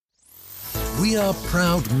We are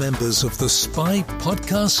proud members of the Spy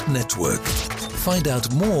Podcast Network. Find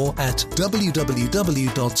out more at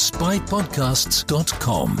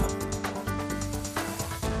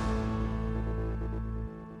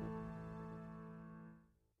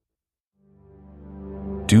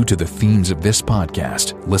Due to the themes of this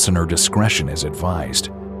podcast, listener discretion is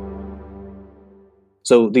advised.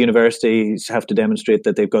 So the universities have to demonstrate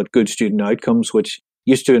that they've got good student outcomes, which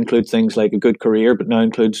used to include things like a good career, but now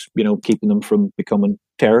includes, keeping them from becoming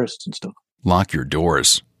terrorists and stuff. Lock your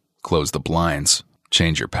doors, close the blinds,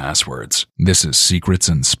 change your passwords. This is Secrets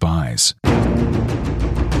and Spies.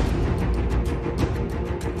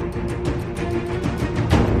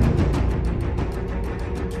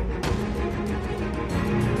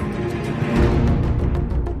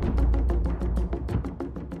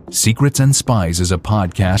 Secrets and Spies is a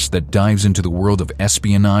podcast that dives into the world of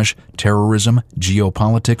espionage, terrorism,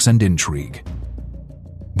 geopolitics, and intrigue.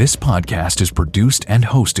 This podcast is produced and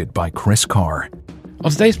hosted by Chris Carr.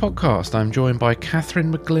 On today's podcast, I'm joined by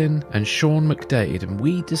Catherine McGlynn and Sean McDade, and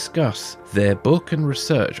we discuss their book and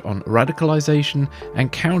research on radicalisation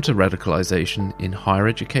and counter-radicalisation in higher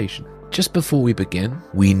education. Just before we begin,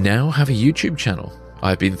 we now have a YouTube channel.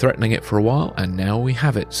 I've been threatening it for a while, and now we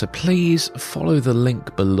have it. So please follow the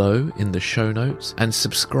link below in the show notes and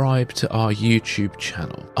subscribe to our YouTube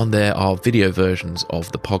channel. On there are video versions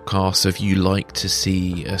of the podcast. So if you like to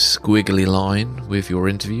see a squiggly line with your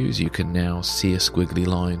interviews, you can now see a squiggly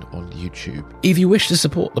line on YouTube. If you wish to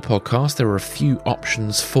support the podcast, there are a few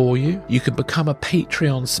options for you. You can become a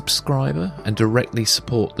Patreon subscriber and directly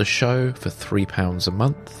support the show for £3 a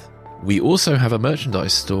month. We also have a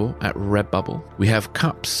merchandise store at Redbubble. We have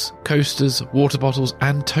cups, coasters, water bottles,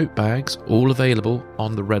 and tote bags, all available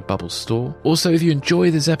on the Redbubble store. Also, if you enjoy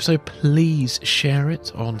this episode, please share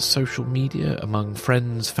it on social media among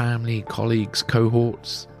friends, family, colleagues,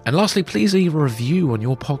 cohorts. And lastly, please leave a review on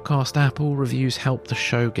your podcast app. All reviews help the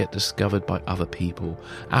show get discovered by other people.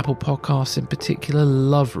 Apple Podcasts in particular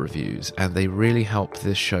love reviews, and they really help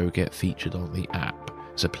this show get featured on the app.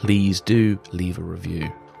 So please do leave a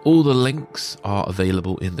review. All the links are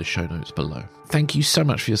available in the show notes below. Thank you so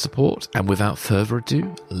much for your support, and without further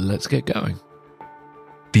ado, let's get going.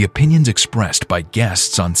 The opinions expressed by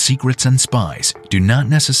guests on Secrets and Spies do not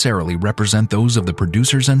necessarily represent those of the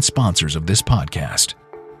producers and sponsors of this podcast.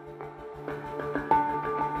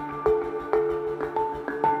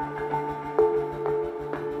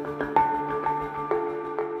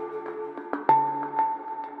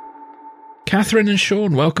 Catherine and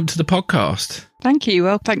Sean, welcome to the podcast. Thank you.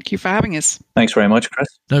 Well, thank you for having us. Thanks very much, Chris.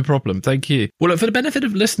 No problem. Thank you. Well, for the benefit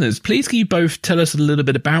of listeners, please can you both tell us a little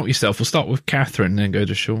bit about yourself? We'll start with Catherine and then go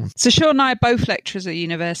to Sean. So Sean and I are both lecturers at the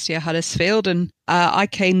University of Huddersfield, and I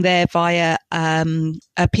came there via a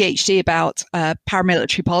PhD about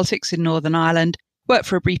paramilitary politics in Northern Ireland, worked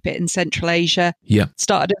for a brief bit in Central Asia,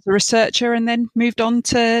 started as a researcher and then moved on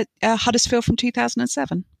to Huddersfield from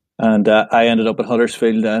 2007. And I ended up at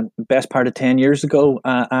Huddersfield best part of 10 years ago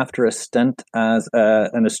after a stint as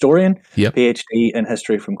an historian, PhD in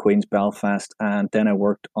history from Queen's Belfast. And then I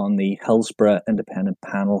worked on the Hillsborough Independent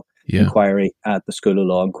Panel inquiry at the School of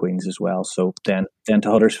Law in Queen's as well. So then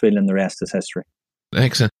to Huddersfield, and the rest is history.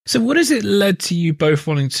 Excellent. So what has it led to you both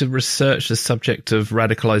wanting to research the subject of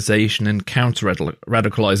radicalisation and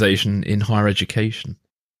counter-radicalisation in higher education?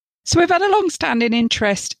 So we've had a long-standing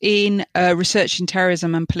interest in researching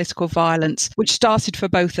terrorism and political violence, which started for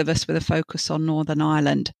both of us with a focus on Northern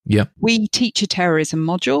Ireland. Yeah. We teach a terrorism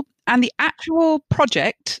module, and the actual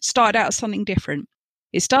project started out as something different.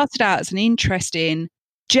 It started out as an interest in,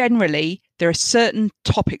 generally, there are certain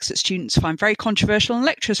topics that students find very controversial and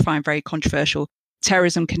lecturers find very controversial.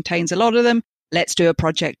 Terrorism contains a lot of them. Let's do a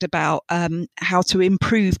project about how to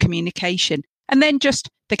improve communication. And then just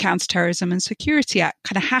the Counterterrorism and Security Act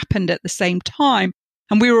kind of happened at the same time.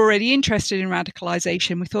 And we were already interested in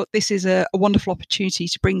radicalisation. We thought this is a wonderful opportunity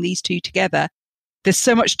to bring these two together. There's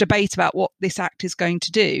so much debate about what this act is going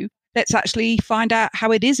to do. Let's actually find out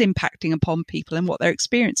how it is impacting upon people and what their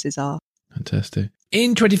experiences are. Fantastic.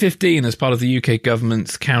 In 2015, as part of the UK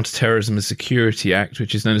government's Counterterrorism and Security Act,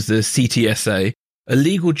 which is known as the CTSA, a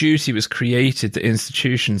legal duty was created that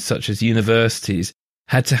institutions such as universities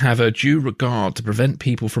had to have a due regard to prevent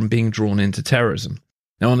people from being drawn into terrorism.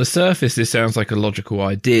 Now, on the surface, this sounds like a logical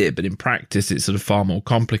idea, but in practice, it's sort of far more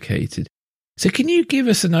complicated. So can you give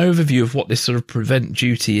us an overview of what this sort of prevent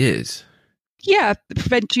duty is? Yeah, the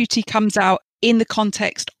prevent duty comes out in the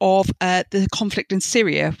context of the conflict in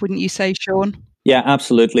Syria, wouldn't you say, Sean? Yeah,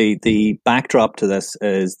 absolutely. The backdrop to this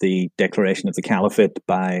is the declaration of the caliphate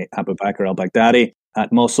by Abu Bakr al-Baghdadi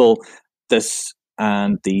at Mosul. This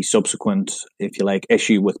and the subsequent, if you like,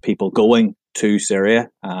 issue with people going to Syria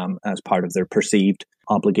as part of their perceived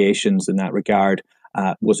obligations in that regard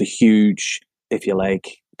was a huge, if you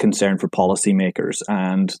like, concern for policymakers.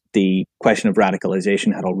 And the question of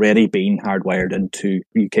radicalisation had already been hardwired into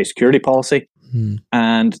UK security policy.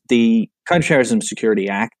 And the Counterterrorism Security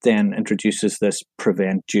Act then introduces this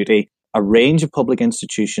prevent duty. A range of public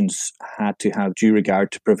institutions had to have due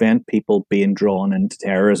regard to prevent people being drawn into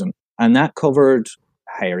terrorism. And that covered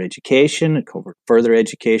higher education, it covered further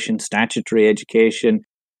education, statutory education,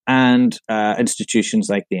 and institutions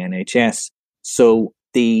like the NHS. So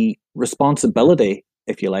the responsibility,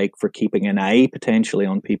 if you like, for keeping an eye potentially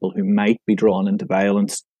on people who might be drawn into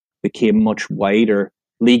violence became much wider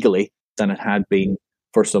legally than it had been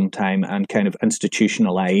for some time and kind of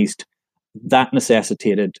institutionalized. That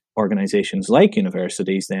necessitated organizations like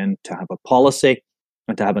universities then to have a policy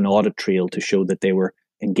and to have an audit trail to show that they were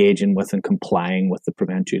engaging with and complying with the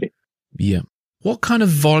prevent duty. Yeah. What kind of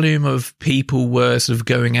volume of people were sort of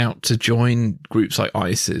going out to join groups like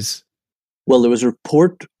ISIS? Well, there was a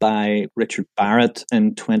report by Richard Barrett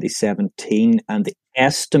in 2017, and the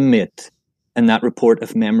estimate in that report,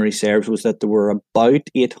 if memory serves, was that there were about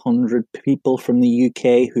 800 people from the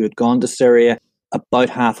UK who had gone to Syria, about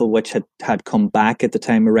half of which had come back at the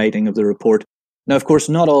time of writing of the report. Now, of course,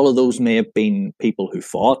 not all of those may have been people who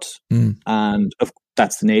fought, and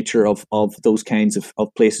that's the nature of those kinds of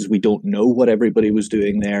places. We don't know what everybody was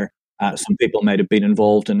doing there. Some people might have been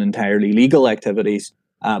involved in entirely legal activities.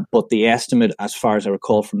 But the estimate, as far as I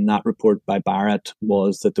recall from that report by Barrett,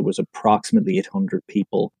 was that there was approximately 800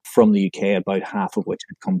 people from the UK, about half of which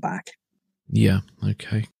had come back. Yeah,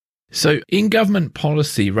 okay. So in government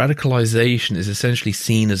policy, radicalisation is essentially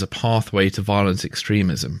seen as a pathway to violent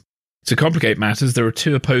extremism. To complicate matters, there are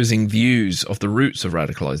two opposing views of the roots of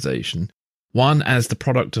radicalisation, one as the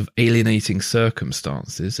product of alienating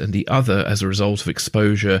circumstances and the other as a result of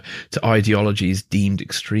exposure to ideologies deemed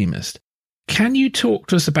extremist. Can you talk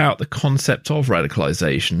to us about the concept of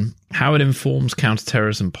radicalisation, how it informs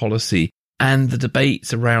counterterrorism policy, and the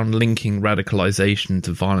debates around linking radicalisation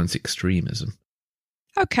to violent extremism?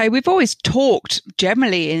 Okay, we've always talked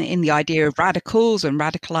generally in the idea of radicals and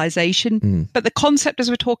radicalisation, but the concept as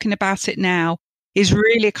we're talking about it now is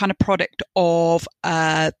really a kind of product of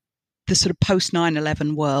the sort of post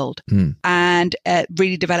 9/11 world, and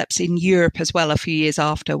really develops in Europe as well a few years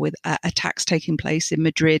after, with attacks taking place in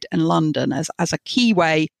Madrid and London as a key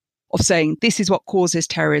way of saying this is what causes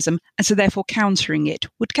terrorism, and so therefore countering it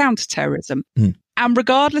would counter terrorism. And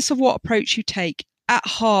regardless of what approach you take, at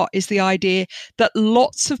heart is the idea that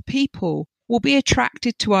lots of people will be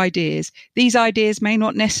attracted to ideas. These ideas may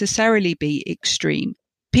not necessarily be extreme.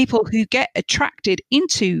 People who get attracted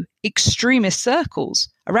into extremist circles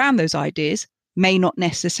around those ideas may not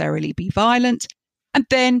necessarily be violent. And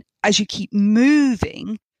then as you keep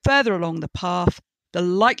moving further along the path, the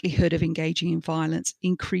likelihood of engaging in violence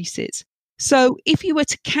increases. So if you were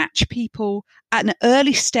to catch people at an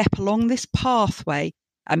early step along this pathway,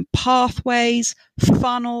 and pathways,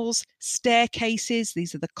 funnels, staircases,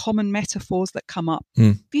 these are the common metaphors that come up.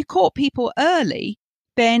 If you caught people early,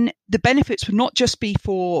 then the benefits would not just be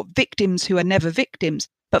for victims who are never victims,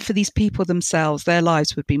 but for these people themselves. Their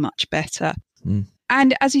lives would be much better.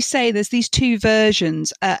 And as you say, there's these two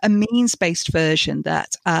versions, a means-based version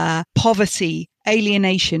that poverty,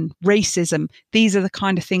 alienation, racism, these are the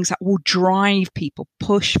kind of things that will drive people,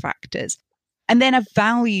 push factors. And then a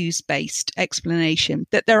values-based explanation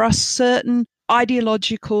that there are certain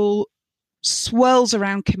ideological swirls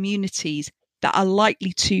around communities that are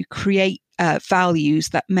likely to create values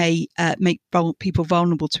that may make people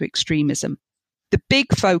vulnerable to extremism. The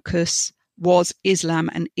big focus was Islam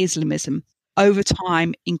and Islamism. Over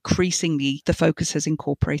time, increasingly, the focus has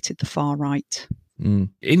incorporated the far right. In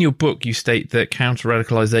your book, you state that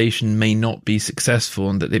counter-radicalisation may not be successful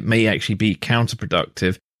and that it may actually be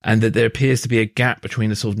counterproductive, and that there appears to be a gap between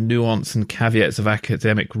the sort of nuance and caveats of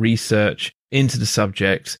academic research into the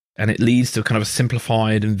subject, and it leads to a kind of a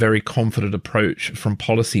simplified and very confident approach from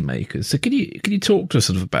policymakers. So can you talk to us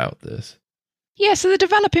sort of about this? Yeah, so the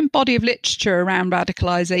developing body of literature around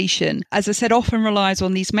radicalisation, as I said, often relies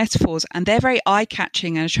on these metaphors, and they're very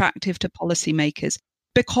eye-catching and attractive to policymakers,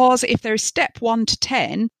 because if there is step 1 to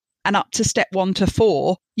 10 and up to step 1 to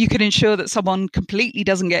 4, you can ensure that someone completely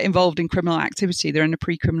doesn't get involved in criminal activity. They're in a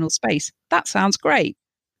pre-criminal space. That sounds great.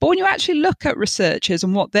 But when you actually look at researchers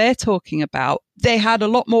and what they're talking about, they had a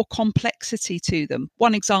lot more complexity to them.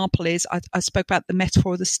 One example is, I spoke about the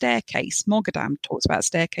metaphor of the staircase. Moghadam talks about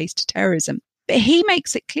staircase to terrorism. But he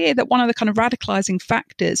makes it clear that one of the kind of radicalizing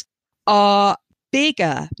factors are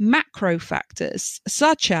bigger macro factors,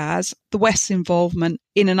 such as the West's involvement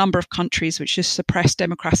in a number of countries which has suppressed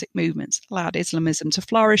democratic movements, allowed Islamism to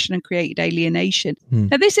flourish and created alienation.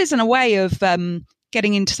 Now, this isn't a way of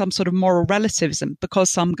getting into some sort of moral relativism because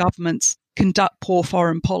some governments conduct poor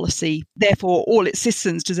foreign policy, therefore all its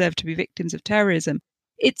citizens deserve to be victims of terrorism.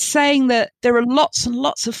 It's saying that there are lots and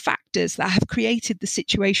lots of factors that have created the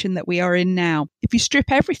situation that we are in now. If you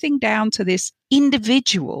strip everything down to this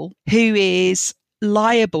individual who is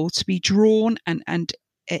liable to be drawn and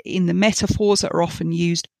in the metaphors that are often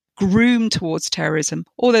used, groomed towards terrorism,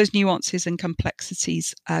 all those nuances and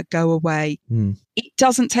complexities go away. It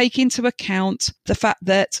doesn't take into account the fact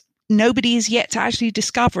that nobody is yet to actually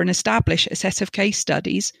discover and establish a set of case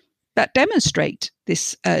studies that demonstrate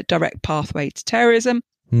this direct pathway to terrorism.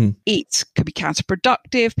 It could be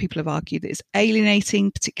counterproductive. People have argued that it's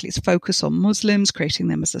alienating, particularly its focus on Muslims, creating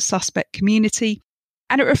them as a suspect community.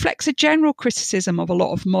 And it reflects a general criticism of a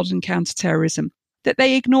lot of modern counterterrorism, that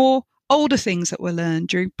they ignore older things that were learned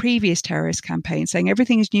during previous terrorist campaigns, saying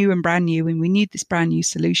everything is new and brand new and we need this brand new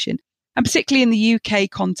solution. And particularly in the UK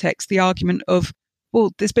context, the argument of,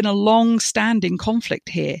 well, there's been a long-standing conflict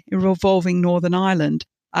here involving Northern Ireland,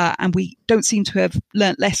 and we don't seem to have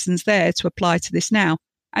learnt lessons there to apply to this now.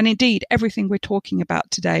 And indeed, everything we're talking about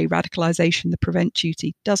today, radicalisation, the prevent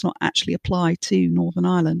duty, does not actually apply to Northern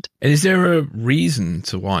Ireland. And is there a reason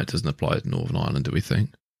to why it doesn't apply to Northern Ireland, do we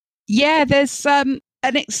think? Yeah, there's an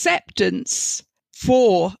acceptance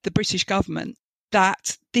for the British government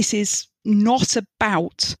that this is not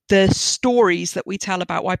about the stories that we tell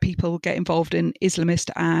about why people get involved in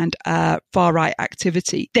Islamist and far-right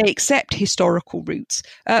activity. They accept historical roots.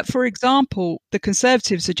 For example, the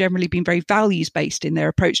Conservatives have generally been very values-based in their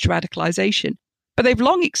approach to radicalisation, but they've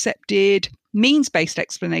long accepted means-based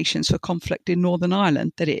explanations for conflict in Northern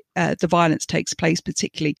Ireland, that the violence takes place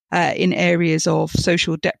particularly in areas of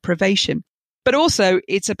social deprivation. But also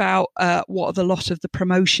it's about what a lot of the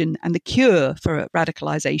promotion and the cure for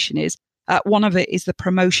radicalisation is. One of it is the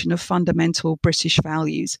promotion of fundamental British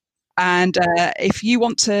values. And if you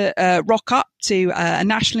want to rock up to a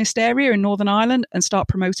nationalist area in Northern Ireland and start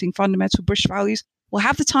promoting fundamental British values, well,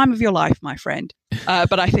 have the time of your life, my friend.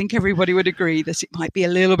 But I think everybody would agree that it might be a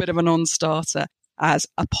little bit of a non-starter as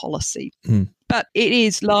a policy. But it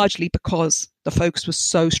is largely because the focus was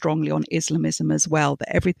so strongly on Islamism as well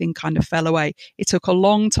that everything kind of fell away. It took a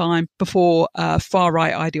long time before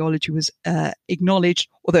far-right ideology was acknowledged,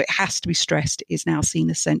 although it has to be stressed, it is now seen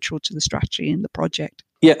as central to the strategy and the project.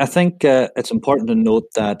 Yeah, I think it's important to note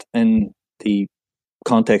that in the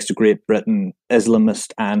context of Great Britain,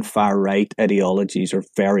 Islamist and far-right ideologies are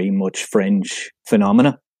very much fringe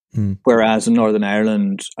phenomena, whereas in Northern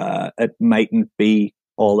Ireland, it mightn't be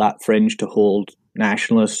all that fringe to hold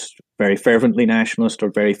nationalist, very fervently nationalist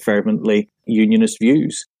or very fervently unionist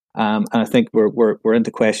views. And I think we're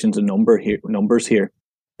into questions of numbers here.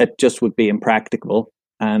 It just would be impracticable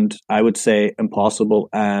and I would say impossible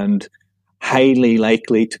and highly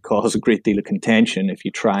likely to cause a great deal of contention if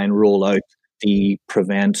you try and roll out the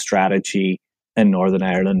prevent strategy in Northern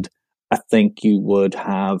Ireland. I think you would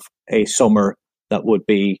have a summer that would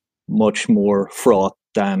be much more fraught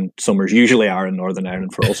than summers usually are in Northern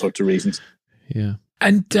Ireland for all sorts of reasons. Yeah.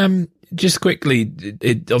 And just quickly,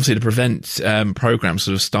 obviously the Prevent programme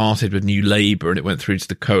sort of started with New Labour and it went through to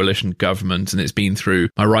the coalition government, and it's been through,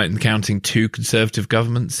 am I right in counting, 2 Conservative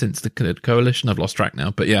governments since the coalition? I've lost track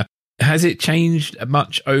now. But yeah, has it changed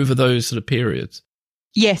much over those sort of periods?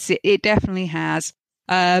 Yes, it definitely has.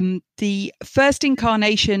 The first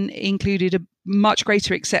incarnation included a much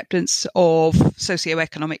greater acceptance of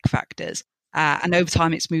socioeconomic factors. And over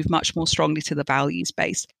time, it's moved much more strongly to the values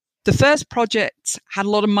base. The first projects had a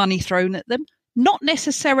lot of money thrown at them, not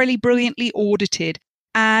necessarily brilliantly audited.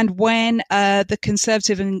 And when the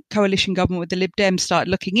Conservative and coalition government with the Lib Dems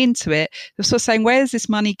started looking into it, they were sort of saying, where's this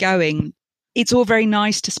money going? It's all very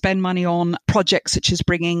nice to spend money on projects such as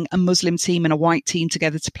bringing a Muslim team and a white team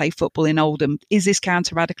together to play football in Oldham. Is this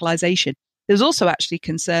counter-radicalisation? There's also actually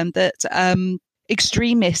concern that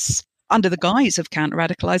extremists, under the guise of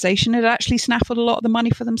counter-radicalisation, had actually snaffled a lot of the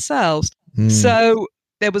money for themselves. So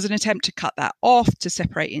there was an attempt to cut that off, to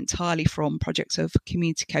separate entirely from projects of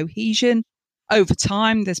community cohesion. Over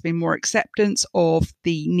time, there's been more acceptance of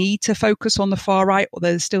the need to focus on the far right,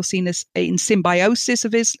 although they're still seen as in symbiosis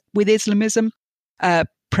with Islamism.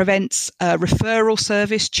 Prevent's referral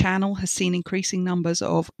service channel has seen increasing numbers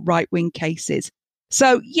of right-wing cases.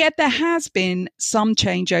 So, yeah, there has been some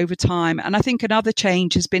change over time. And I think another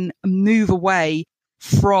change has been a move away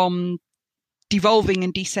from devolving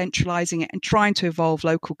and decentralizing it and trying to evolve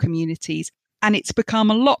local communities. And it's become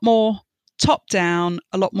a lot more top down,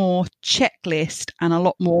 a lot more checklist, and a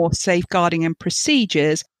lot more safeguarding and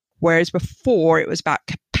procedures, whereas before it was about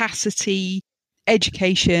capacity,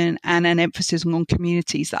 education, and an emphasis on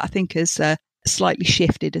communities that I think has slightly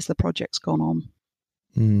shifted as the project's gone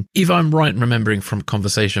on. If I'm right in remembering from a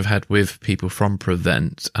conversation I've had with people from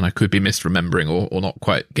Prevent, and I could be misremembering or not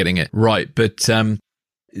quite getting it right, but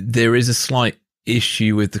there is a slight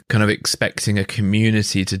issue with the kind of expecting a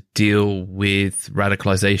community to deal with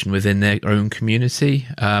radicalization within their own community.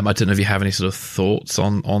 I don't know if you have any sort of thoughts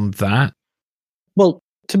on that. Well,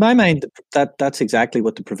 to my mind, that's exactly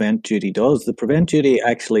what the Prevent duty does. The Prevent duty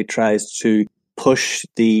actually tries to push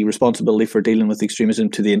the responsibility for dealing with extremism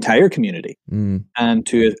to the entire community and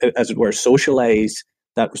to, as it were, socialize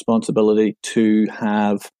that responsibility to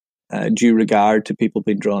have due regard to people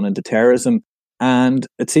being drawn into terrorism. And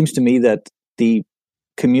it seems to me that the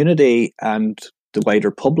community and the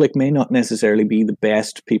wider public may not necessarily be the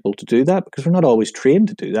best people to do that, because we're not always trained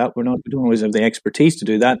to do that. We don't always have the expertise to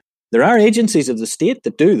do that. There are agencies of the state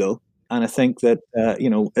that do, though. And I think that,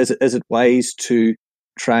 is it wise to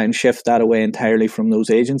try and shift that away entirely from those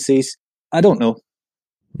agencies? I don't know.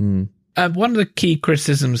 One of the key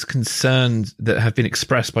criticisms, concerns that have been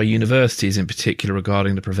expressed by universities in particular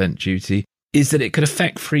regarding the Prevent duty is that it could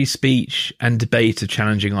affect free speech and debate of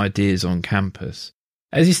challenging ideas on campus.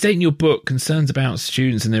 As you state in your book, concerns about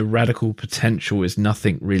students and their radical potential is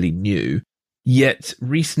nothing really new. Yet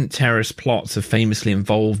recent terrorist plots have famously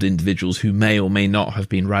involved individuals who may or may not have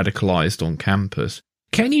been radicalized on campus.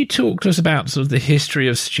 Can you talk to us about sort of the history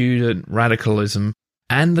of student radicalism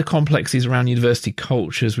and the complexities around university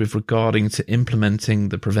cultures with regarding to implementing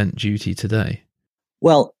the Prevent duty today?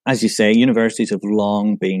 Well, as you say, universities have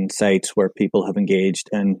long been sites where people have engaged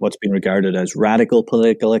in what's been regarded as radical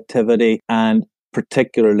political activity, and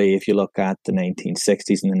particularly if you look at the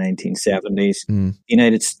 1960s and the 1970s. The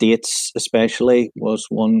United States especially was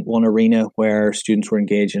one arena where students were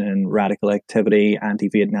engaging in radical activity,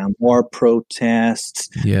 anti-Vietnam War protests.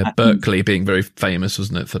 Yeah, Berkeley being very famous,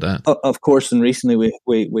 wasn't it, for that? Of course, and recently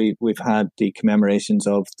we've had the commemorations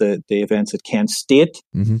of the events at Kent State,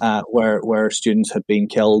 where students had been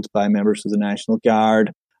killed by members of the National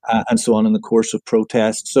Guard, and so on in the course of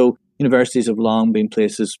protests. So universities have long been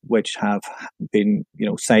places which have been,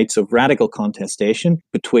 sites of radical contestation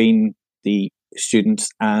between the students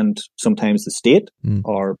and sometimes the state,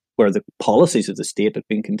 or where the policies of the state have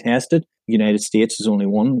been contested. The United States is only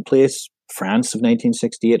one place. France of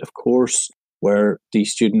 1968, of course, where the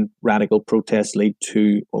student radical protests lead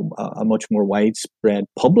to a much more widespread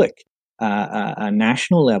public,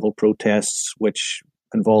 national level protests, which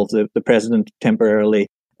involve the president temporarily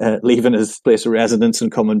leaving his place of residence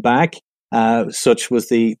and coming back. Such was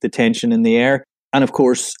the tension in the air. And of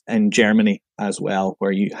course, in Germany as well,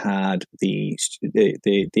 where you had the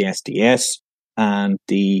SDS and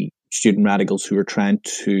the student radicals who were trying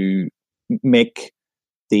to make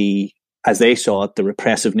as they saw it, the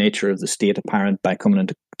repressive nature of the state apparent by coming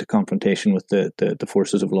into confrontation with the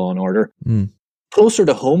forces of law and order. Closer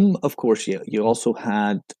to home, of course, you also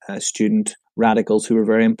had student radicals who were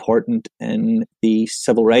very important in the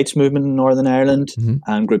civil rights movement in Northern Ireland,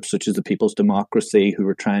 and groups such as the People's Democracy, who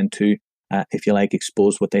were trying to, if you like,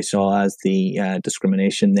 expose what they saw as the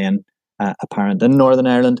discrimination then apparent in Northern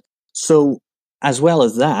Ireland. So, as well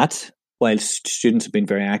as that, whilst students have been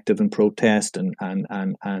very active in protest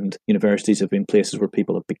and universities have been places where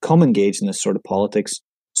people have become engaged in this sort of politics,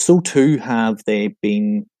 so too have they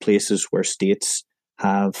been places where states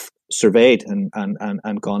have surveyed and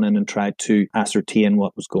gone in and tried to ascertain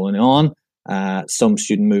what was going on. Some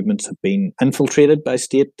student movements have been infiltrated by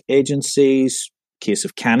state agencies. Case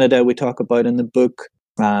of Canada we talk about in the book,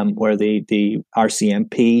 where the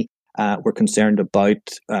RCMP were concerned about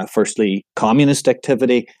firstly communist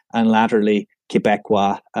activity and latterly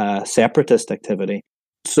Quebecois separatist activity.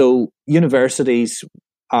 So universities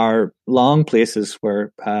are long places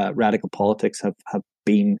where radical politics have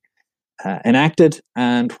been enacted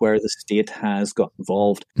and where the state has got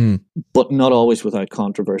involved, but not always without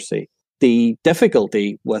controversy. The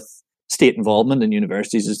difficulty with state involvement in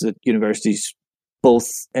universities is that universities, both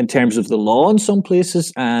in terms of the law in some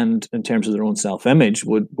places and in terms of their own self-image,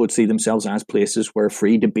 would see themselves as places where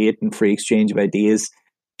free debate and free exchange of ideas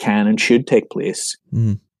can and should take place.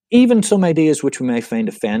 Even some ideas which we may find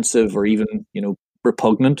offensive or even,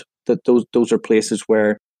 repugnant, that those are places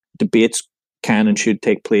where debates can and should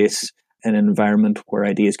take place in an environment where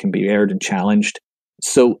ideas can be aired and challenged.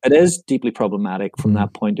 So it is deeply problematic from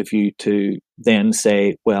that point of view to then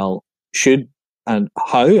say, well, should and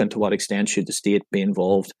how and to what extent should the state be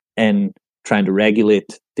involved in trying to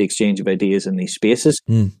regulate the exchange of ideas in these spaces?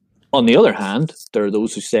 On the other hand, there are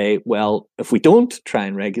those who say, well, if we don't try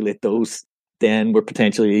and regulate those, then we're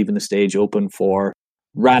potentially leaving the stage open for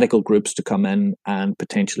radical groups to come in and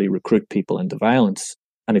potentially recruit people into violence.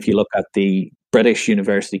 And if you look at the British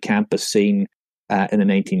university campus scene in the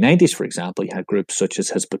 1990s, for example, you had groups such as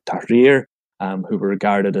Hizb ut-Tahrir, who were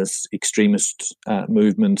regarded as extremist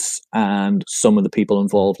movements, and some of the people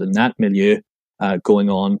involved in that milieu going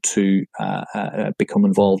on to become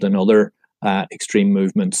involved in other extreme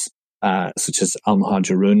movements, such as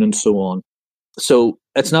Al-Muhajirun and so on. So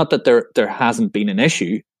it's not that there hasn't been an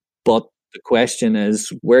issue, but the question is,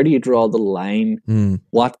 where do you draw the line?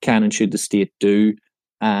 What can and should the state do?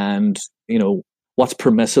 And, what's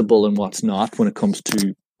permissible and what's not when it comes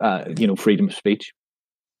to, freedom of speech?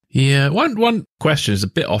 Yeah, one question is a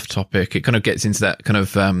bit off topic. It kind of gets into that kind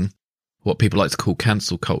of what people like to call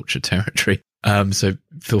cancel culture territory. So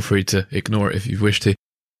feel free to ignore it if you wish to.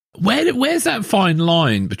 Where's that fine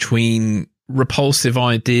line between repulsive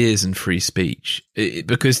ideas and free speech?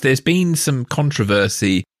 Because there's been some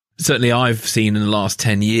controversy. Certainly I've seen in the last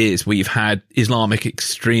 10 years where you've had Islamic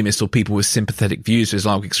extremists or people with sympathetic views to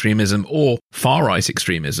Islamic extremism or far-right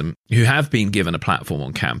extremism who have been given a platform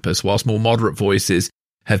on campus, whilst more moderate voices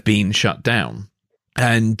have been shut down.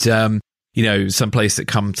 And, some place that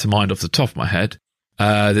come to mind off the top of my head,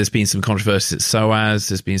 there's been some controversy at SOAS,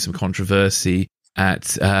 there's been some controversy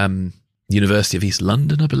at University of East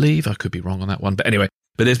London, I believe. I could be wrong on that one. But anyway,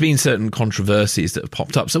 there's been certain controversies that have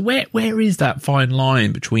popped up. So where is that fine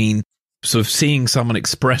line between sort of seeing someone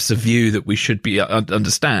express a view that we should be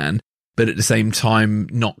understand, but at the same time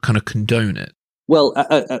not kind of condone it? Well,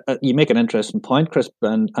 you make an interesting point, Chris.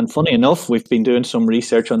 And funny enough, we've been doing some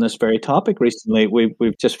research on this very topic recently.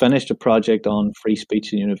 We've just finished a project on free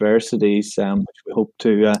speech in universities, which we hope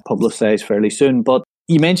to publicise fairly soon. But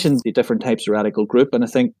you mentioned the different types of radical group, and I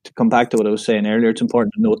think to come back to what I was saying earlier, it's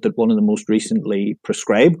important to note that one of the most recently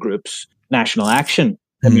proscribed groups, National Action,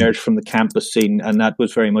 emerged from the campus scene, and that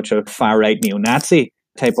was very much a far-right neo-Nazi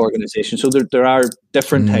type organization. So there are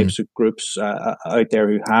different types of groups out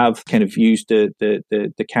there who have kind of used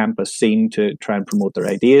the campus scene to try and promote their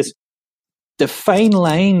ideas. The fine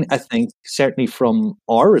line, I think, certainly from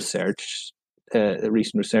our research,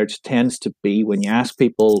 recent research, tends to be when you ask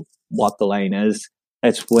people what the line is,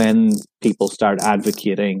 it's when people start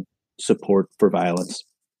advocating support for violence.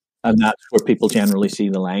 And that's where people generally see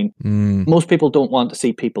the line. Most people don't want to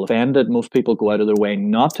see people offended. Most people go out of their way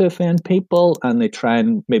not to offend people, and they try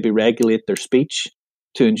and maybe regulate their speech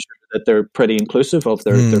to ensure that they're pretty inclusive of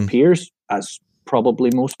their peers, as probably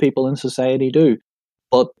most people in society do.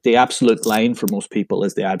 But the absolute line for most people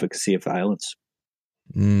is the advocacy of violence.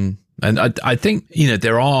 And I think,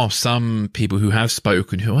 there are some people who have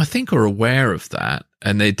spoken who I think are aware of that,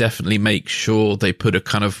 and they definitely make sure they put a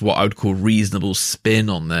kind of what I would call reasonable spin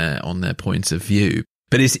on their points of view.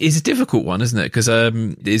 But it's a difficult one, isn't it? Because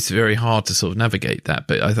it's very hard to sort of navigate that.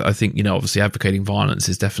 But I think, obviously advocating violence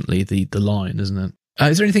is definitely the line, isn't it?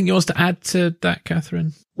 Is there anything yours to add to that,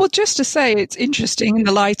 Catherine? Well, just to say, it's interesting in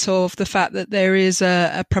the light of the fact that there is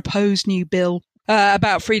a proposed new bill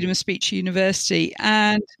about freedom of speech at university,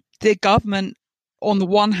 and the government, on the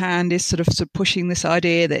one hand, is sort of pushing this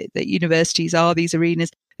idea that universities are these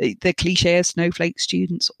arenas, the cliche of snowflake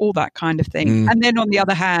students, all that kind of thing. And then on the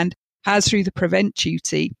other hand, has, through the Prevent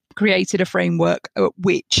Duty, created a framework at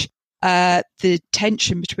which the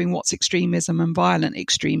tension between what's extremism and violent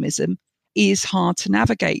extremism is hard to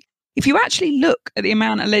navigate. If you actually look at the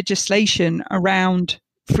amount of legislation around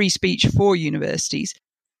free speech for universities,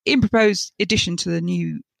 in proposed addition to the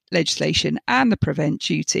new legislation and the Prevent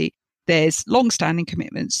Duty, there's long-standing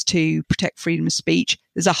commitments to protect freedom of speech.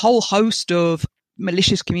 There's a whole host of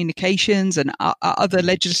malicious communications and other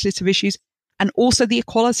legislative issues, and also the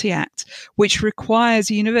Equality Act, which requires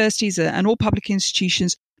universities and all public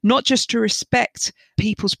institutions not just to respect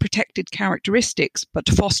people's protected characteristics, but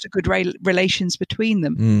to foster good relations between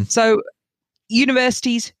them. So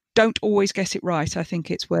universities don't always get it right, I think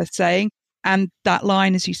it's worth saying. And that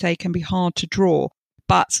line, as you say, can be hard to draw.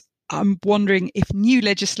 But I'm wondering if new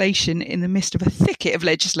legislation in the midst of a thicket of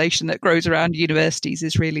legislation that grows around universities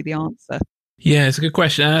is really the answer. Yeah, it's a good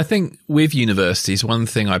question. And I think with universities, one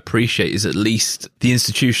thing I appreciate is at least the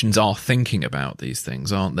institutions are thinking about these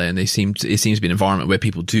things, aren't they? And it seems to be an environment where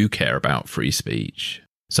people do care about free speech.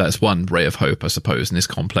 So that's one ray of hope, I suppose, in this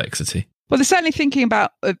complexity. Well, they're certainly thinking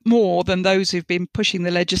about more than those who've been pushing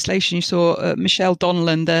the legislation. You saw Michelle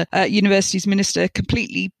Donnellan, the university's minister,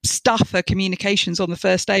 completely stuff her communications on the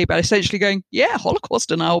first day by essentially going, yeah, Holocaust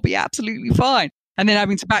denial will be absolutely fine. And then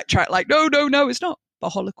having to backtrack like, no, it's not.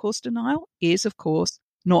 But Holocaust denial is, of course,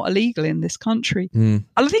 not illegal in this country.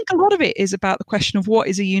 I think a lot of it is about the question of what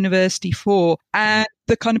is a university for, and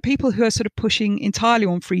the kind of people who are sort of pushing entirely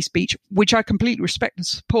on free speech, which I completely respect and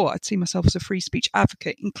support. I'd see myself as a free speech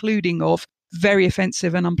advocate, including of very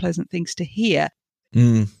offensive and unpleasant things to hear.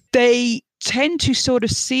 They tend to sort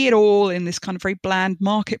of see it all in this kind of very bland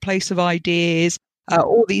marketplace of ideas.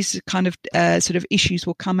 All these kind of sort of issues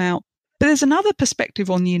will come out. But there's another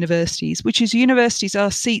perspective on universities, which is universities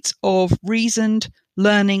are seats of reasoned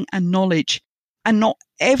learning and knowledge. And not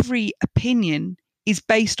every opinion is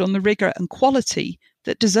based on the rigour and quality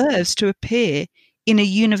that deserves to appear in a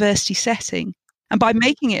university setting. And by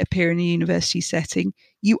making it appear in a university setting,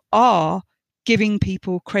 you are giving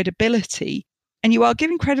people credibility. And you are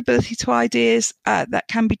giving credibility to ideas that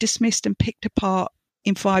can be dismissed and picked apart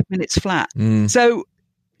in 5 minutes flat. So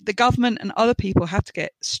the government and other people have to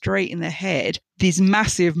get straight in their head this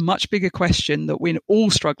massive, much bigger question that we're all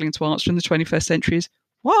struggling to answer in the 21st century is,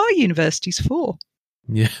 what are universities for?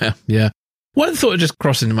 Yeah. One thought just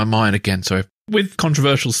crossed into my mind again, sorry. With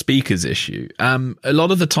controversial speakers issue, a lot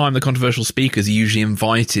of the time the controversial speakers are usually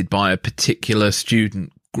invited by a particular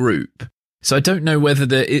student group. So I don't know whether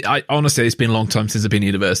honestly, it's been a long time since I've been at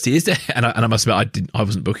university. Is there, and I must admit, I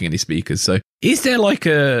wasn't booking any speakers. So is there like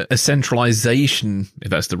a centralization, if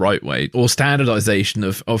that's the right way, or standardization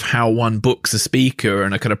of how one books a speaker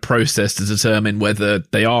and a kind of process to determine whether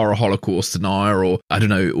they are a Holocaust denier or, I don't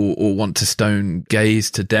know, or want to stone gays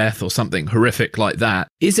to death or something horrific like that?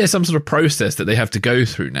 Is there some sort of process that they have to go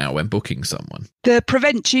through now when booking someone? The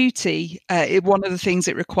Prevent duty, one of the things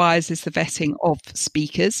it requires is the vetting of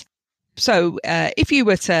speakers. So if you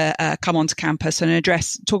were to come onto campus and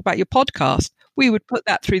talk about your podcast, we would put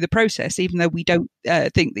that through the process, even though we don't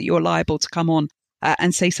think that you're liable to come on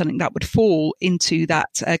and say something that would fall into that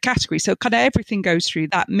category. So kind of everything goes through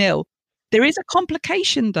that mill. There is a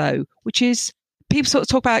complication, though, which is people sort of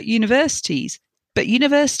talk about universities, but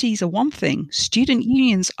universities are one thing, student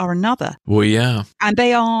unions are another. Well, yeah. And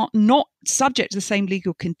they are not subject to the same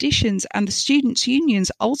legal conditions. And the students'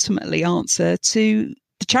 unions ultimately answer to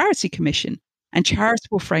the Charity Commission and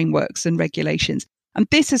charitable frameworks and regulations. And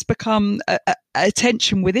this has become a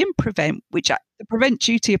tension within Prevent, which the Prevent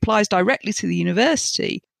duty applies directly to the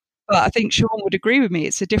university. But I think Sean would agree with me.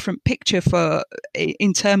 It's a different picture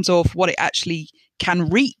in terms of what it actually can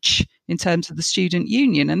reach in terms of the student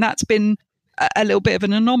union. And that's been a little bit of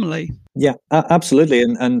an anomaly. Yeah, absolutely.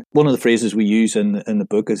 And one of the phrases we use in the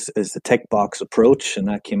book is the tick box approach. And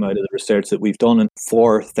that came out of the research that we've done. And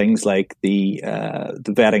for things like the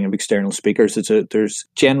vetting of external speakers, there's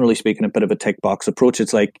generally speaking a bit of a tick box approach.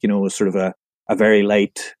 It's like, sort of a very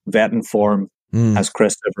light vetting form. Has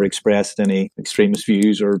Chris ever expressed any extremist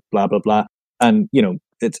views or blah, blah, blah. And,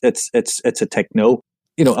 it's a tick no.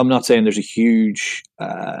 I'm not saying there's a huge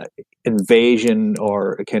invasion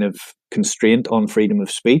or a kind of constraint on freedom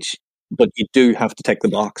of speech, but you do have to tick the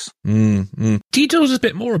box. Do you tell us a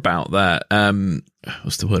bit more about that?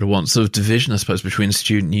 What's the word I want? Sort of division, I suppose, between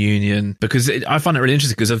student union, because I find it really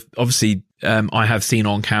interesting because obviously I have seen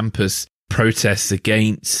on campus protests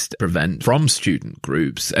against Prevent from student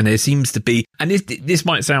groups, and there seems to be, and this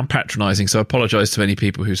might sound patronising, so I apologise to any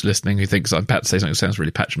people who's listening who thinks I'm about to say something that sounds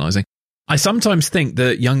really patronising. I sometimes think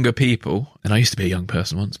that younger people, and I used to be a young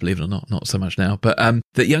person once, believe it or not so much now, but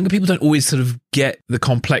that younger people don't always sort of get the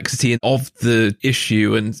complexity of the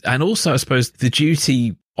issue and also, I suppose, the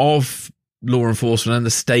duty of law enforcement and the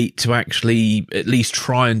state to actually at least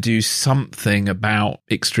try and do something about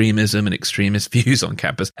extremism and extremist views on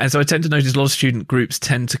campus. And so I tend to notice a lot of student groups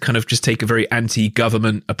tend to kind of just take a very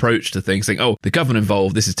anti-government approach to things, saying, oh, the government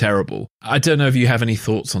involved, this is terrible. I don't know if you have any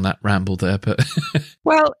thoughts on that ramble there, but...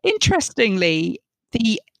 Well, interestingly,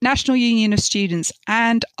 the National Union of Students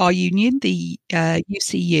and our union, the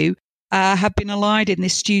UCU, have been allied in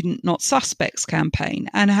this Student Not Suspects campaign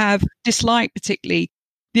and have disliked particularly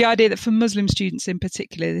the idea that for Muslim students in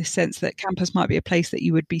particular, this sense that campus might be a place that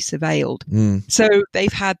you would be surveilled. So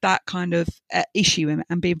they've had that kind of issue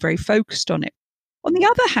and been very focused on it. On the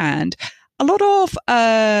other hand, a lot of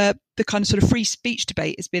the kind of sort of free speech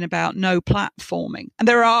debate has been about no platforming. And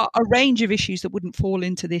there are a range of issues that wouldn't fall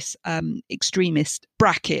into this extremist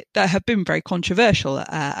bracket that have been very controversial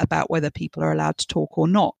about whether people are allowed to talk or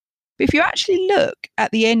not. But if you actually look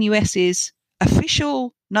at the NUS's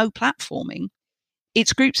official no platforming,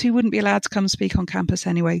 it's groups who wouldn't be allowed to come speak on campus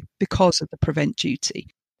anyway because of the Prevent duty.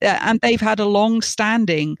 And they've had a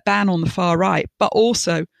long-standing ban on the far right, but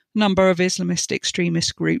also a number of Islamist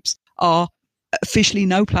extremist groups are officially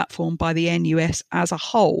no platform by the NUS as a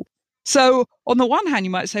whole. So on the one hand, you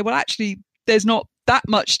might say, well, actually, there's not that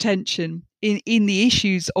much tension in the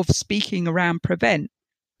issues of speaking around Prevent.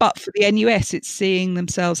 But for the NUS, it's seeing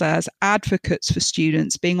themselves as advocates for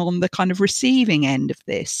students, being on the kind of receiving end of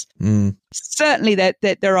this. Certainly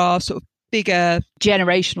there are sort of bigger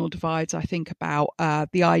generational divides, I think, about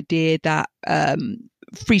the idea that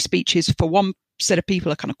free speech is, for one set of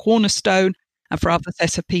people, a kind of cornerstone, and for other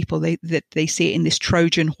sets of people, they see it in this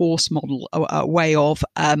Trojan horse model, a way of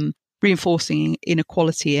reinforcing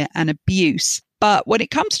inequality and abuse. But when it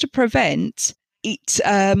comes to Prevent, it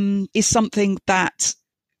is something that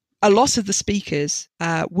a lot of the speakers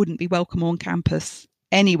wouldn't be welcome on campus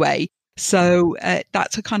anyway. So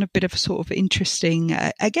that's a kind of bit of a sort of interesting,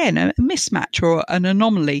 again, a mismatch or an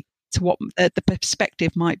anomaly to what the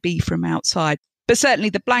perspective might be from outside. But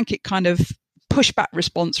certainly the blanket kind of pushback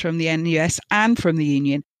response from the NUS and from the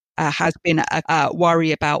union has been a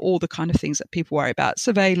worry about all the kind of things that people worry about: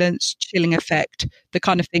 surveillance, chilling effect, the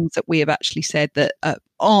kind of things that we have actually said that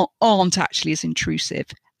aren't actually as intrusive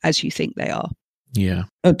as you think they are. Yeah.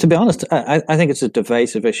 To be honest, I think it's a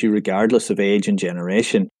divisive issue regardless of age and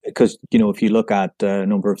generation, because, if you look at a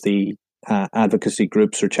number of the advocacy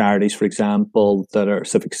groups or charities, for example, that are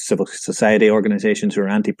civil society organisations who are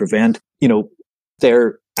anti-Prevent,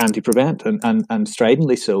 they're anti-Prevent and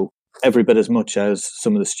stridently so, every bit as much as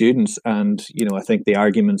some of the students. And, I think the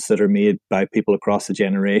arguments that are made by people across the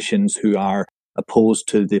generations who are opposed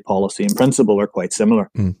to the policy in principle are quite similar,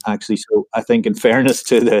 actually. So I think, in fairness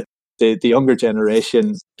to the younger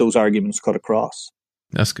generation, those arguments cut across.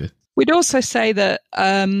 That's good. We'd also say that,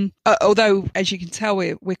 although, as you can tell,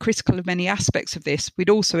 we're critical of many aspects of this, we'd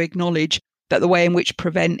also acknowledge that the way in which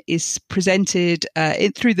Prevent is presented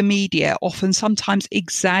through the media often sometimes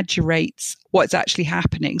exaggerates what's actually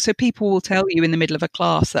happening. So people will tell you in the middle of a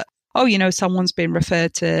class that, someone's been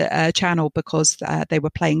referred to a channel because they were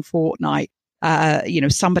playing Fortnite.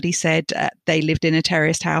 Somebody said they lived in a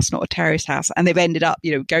terraced house, not a terraced house, and they've ended up,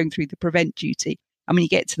 going through the Prevent duty. And when you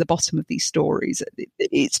get to the bottom of these stories,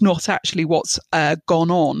 it's not actually what's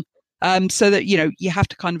gone on. So that, you have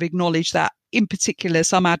to kind of acknowledge that, in particular,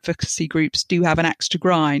 some advocacy groups do have an axe to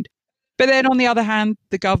grind. But then on the other hand,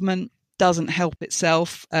 the government doesn't help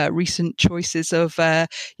itself. Recent choices of,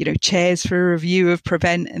 chairs for a review of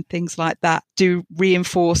Prevent and things like that do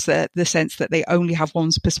reinforce the sense that they only have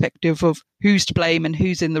one's perspective of who's to blame and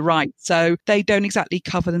who's in the right. So they don't exactly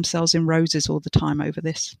cover themselves in roses all the time over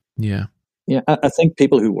this. Yeah. Yeah, I think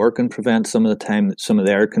people who work in Prevent, some of the time, some of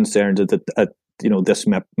their concerns are that, this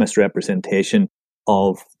misrepresentation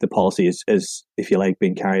of the policy is, if you like,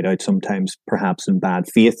 being carried out sometimes perhaps in bad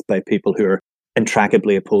faith by people who are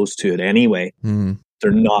intractably opposed to it anyway.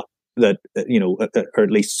 They're not that, or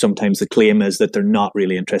at least sometimes the claim is that they're not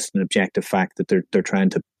really interested in objective fact, that they're trying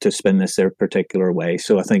to spin this their particular way.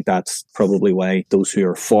 So I think that's probably why those who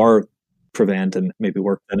are for Prevent and maybe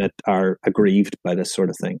work in it are aggrieved by this sort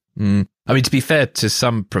of thing. I mean, to be fair to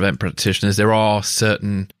some Prevent practitioners, there are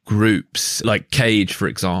certain groups like Cage, for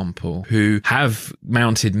example, who have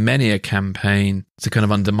mounted many a campaign to kind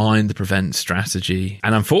of undermine the Prevent strategy.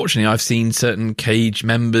 And unfortunately, I've seen certain Cage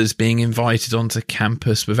members being invited onto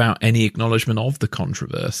campus without any acknowledgement of the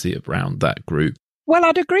controversy around that group. Well,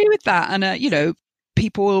 I'd agree with that. And,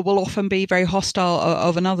 people will often be very hostile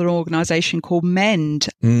of another organisation called MEND.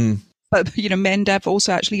 But, MEND have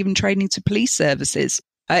also actually given training to police services.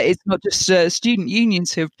 It's not just student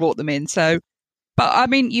unions who have brought them in. So, but I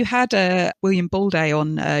mean, you had William Balday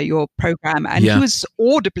on your programme, and he was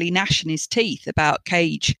audibly gnashing his teeth about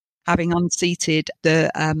Cage having unseated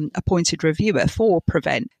the appointed reviewer for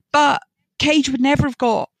Prevent. But Cage would never have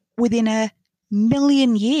got within a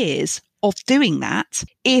million years of doing that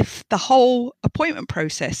if the whole appointment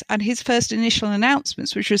process and his first initial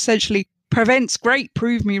announcements, which were essentially, Prevent's great,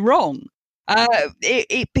 prove me wrong.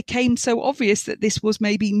 It became so obvious that this was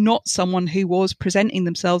maybe not someone who was presenting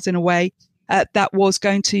themselves in a way that was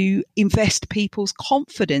going to invest people's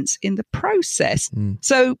confidence in the process.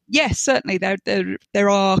 So, yes, certainly there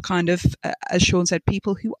are kind of, as Sean said,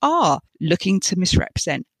 people who are looking to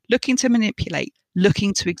misrepresent, looking to manipulate,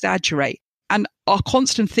 looking to exaggerate. And our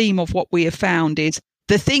constant theme of what we have found is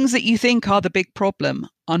the things that you think are the big problem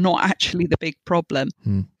are not actually the big problem.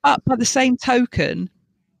 But by the same token,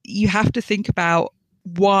 you have to think about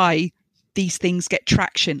why these things get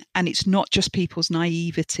traction. And it's not just people's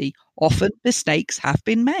naivety. Often mistakes have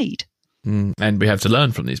been made. And we have to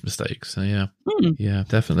learn from these mistakes. So, yeah,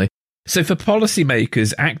 definitely. So for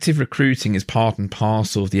policymakers, active recruiting is part and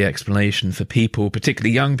parcel of the explanation for people,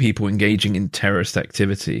 particularly young people, engaging in terrorist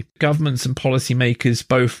activity. Governments and policymakers,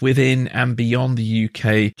 both within and beyond the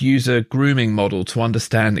UK, use a grooming model to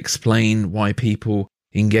understand, explain why people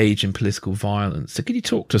engage in political violence. So can you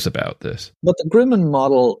talk to us about this? But the grooming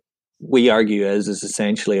model we argue is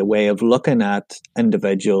essentially a way of looking at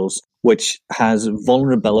individuals which has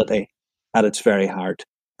vulnerability at its very heart.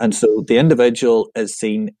 And so the individual is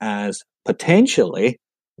seen as potentially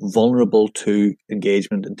vulnerable to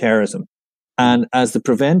engagement in terrorism. And as the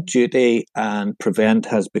prevent duty and prevent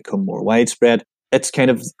has become more widespread, it's kind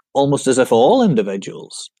of almost as if all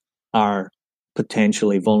individuals are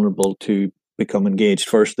potentially vulnerable to become engaged,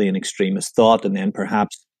 firstly in extremist thought and then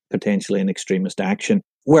perhaps potentially in extremist action.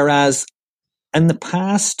 Whereas in the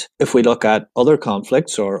past, if we look at other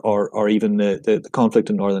conflicts or even the conflict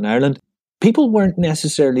in Northern Ireland, people weren't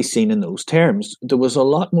necessarily seen in those terms. There was a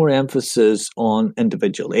lot more emphasis on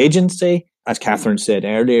individual agency. As Catherine said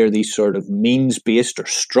earlier, these sort of means-based or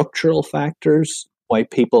structural factors, why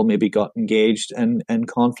people maybe got engaged in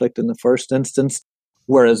conflict in the first instance.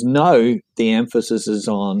 Whereas now the emphasis is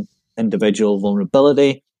on individual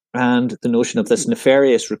vulnerability and the notion of this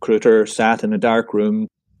nefarious recruiter sat in a dark room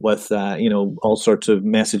with all sorts of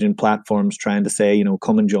messaging platforms trying to say,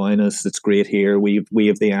 come and join us. It's great here. We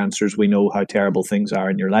have the answers. We know how terrible things are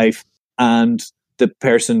in your life. And the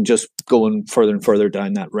person just going further and further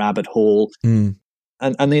down that rabbit hole. And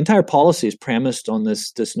the entire policy is premised on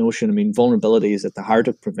this notion. I mean, vulnerability is at the heart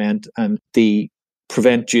of prevent, and the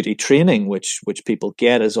prevent duty training, which people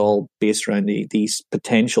get, is all based around these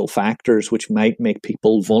potential factors which might make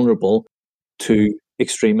people vulnerable to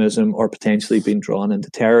extremism or potentially being drawn into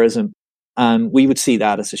terrorism. And we would see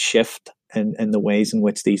that as a shift in the ways in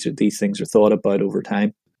which these things are thought about over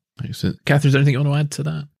time. Excellent. Catherine, is there anything you want to add to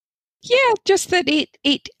that? Yeah, just that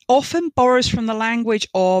it often borrows from the language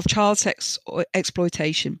of child sex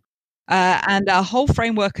exploitation. And a whole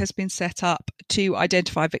framework has been set up to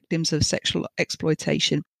identify victims of sexual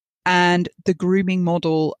exploitation. And the grooming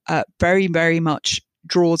model very, very much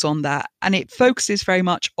draws on that. And it focuses very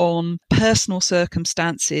much on personal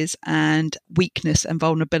circumstances and weakness and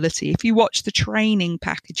vulnerability. If you watch the training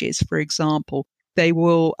packages, for example, they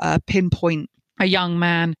will pinpoint a young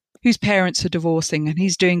man whose parents are divorcing and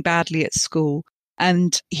he's doing badly at school.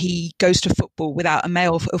 And he goes to football without a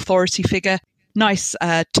male authority figure. Nice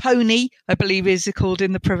Tony, I believe is called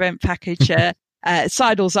in the prevent package,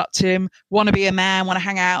 sidles up to him, want to be a man, want to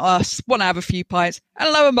hang out with us, want to have a few pints.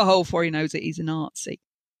 And lo and behold, before he knows it, he's a Nazi.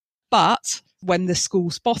 But when the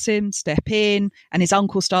school spot him, step in, and his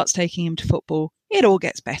uncle starts taking him to football, it all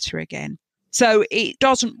gets better again. So it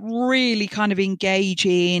doesn't really kind of engage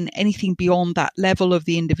in anything beyond that level of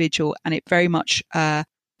the individual. And it very much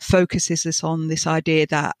focuses us on this idea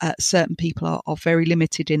that certain people are very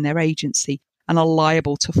limited in their agency and are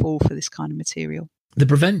liable to fall for this kind of material. The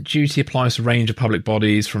prevent duty applies to a range of public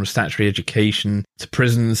bodies, from statutory education to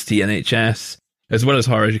prisons to the NHS, as well as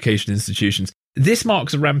higher education institutions. This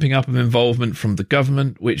marks a ramping up of involvement from the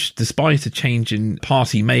government, which, despite a change in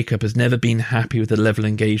party makeup, has never been happy with the level of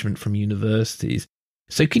engagement from universities.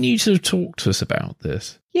 So can you sort of talk to us about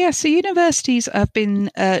this? Yeah, so universities have been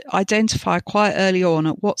identified quite early on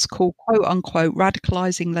at what's called, quote unquote,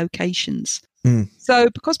 radicalising locations. So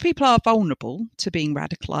because people are vulnerable to being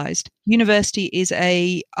radicalised, university is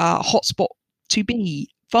a hotspot to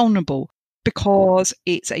be vulnerable, because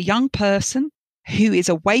it's a young person who is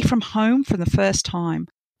away from home for the first time,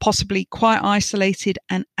 possibly quite isolated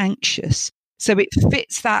and anxious. So it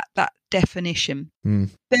fits that definition.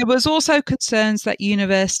 There was also concerns that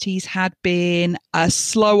universities had been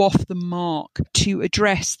slow off the mark to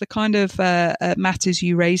address the kind of matters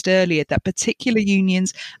you raised earlier, that particular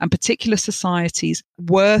unions and particular societies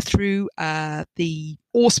were through the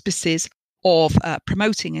auspices of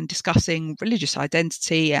promoting and discussing religious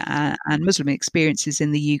identity and Muslim experiences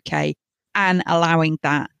in the UK, and allowing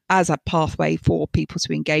that as a pathway for people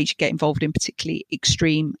to engage, get involved in particularly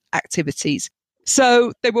extreme activities.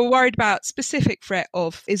 So they were worried about specific threat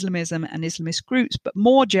of Islamism and Islamist groups, but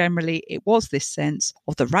more generally, it was this sense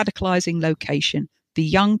of the radicalising location, the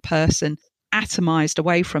young person atomised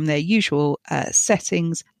away from their usual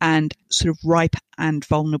settings and sort of ripe and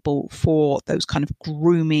vulnerable for those kind of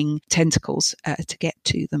grooming tentacles to get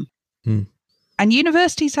to them. And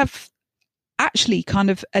universities have actually kind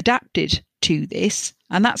of adapted to this,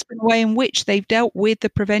 and that's been the way in which they've dealt with the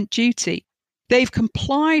prevent duty. They've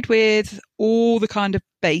complied with all the kind of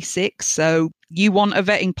basics. So you want a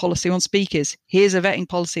vetting policy on speakers. Here's a vetting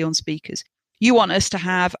policy on speakers. You want us to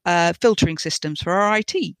have filtering systems for our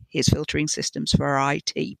IT. Here's filtering systems for our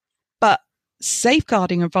IT. But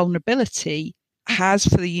safeguarding and vulnerability has,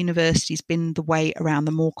 for the universities, been the way around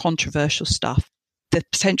the more controversial stuff. The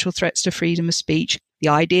potential threats to freedom of speech, the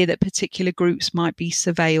idea that particular groups might be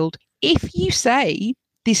surveilled. If you say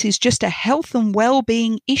this is just a health and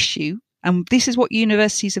well-being issue, And this is what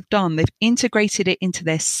universities have done. They've integrated it into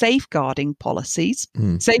their safeguarding policies,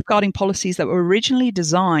 safeguarding policies that were originally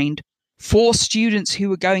designed for students who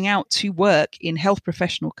were going out to work in health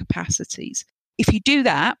professional capacities. If you do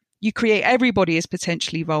that, you create everybody as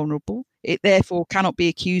potentially vulnerable. It therefore cannot be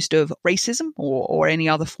accused of racism or any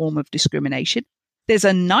other form of discrimination. There's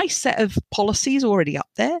a nice set of policies already up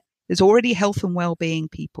there. There's already health and well-being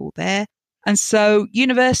people there. And so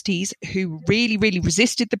universities who really, really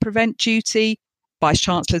resisted the prevent duty,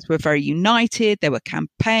 vice-chancellors were very united. There were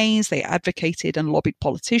campaigns. They advocated and lobbied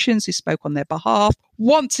politicians who spoke on their behalf.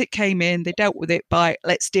 Once it came in, they dealt with it by,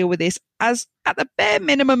 let's deal with this as at the bare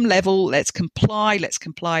minimum level. Let's comply.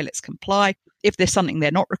 If there's something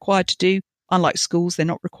they're not required to do, unlike schools, they're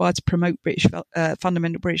not required to promote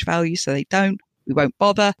fundamental British values, so they don't. We won't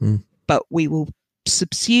bother, but we will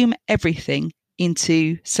subsume everything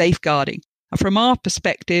into safeguarding. And from our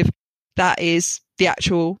perspective, that is the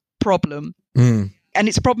actual problem. And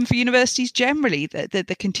it's a problem for universities generally,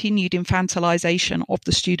 the continued infantilization of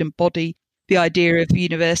the student body, the idea of the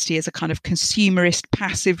university as a kind of consumerist,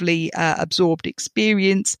 passively absorbed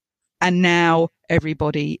experience. And now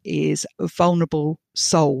everybody is a vulnerable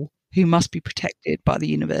soul who must be protected by the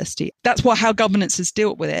university. That's how governance has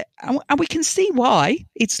dealt with it. And we can see why.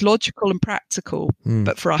 It's logical and practical,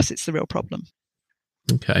 but for us, it's the real problem.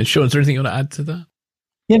 Okay. Sean, is there anything you want to add to that?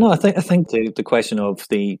 Yeah, no, I think the question of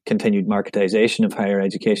the continued marketization of higher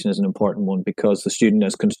education is an important one, because the student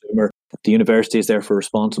as consumer, the university is therefore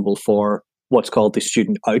responsible for what's called the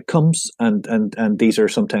student outcomes, and these are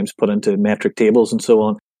sometimes put into metric tables and so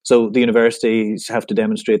on. So the universities have to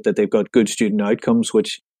demonstrate that they've got good student outcomes,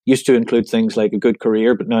 which used to include things like a good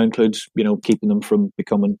career, but now includes, keeping them from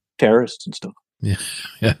becoming terrorists and stuff.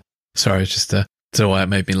 Yeah. Sorry, it's just I don't know why it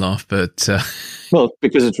made me laugh, but well,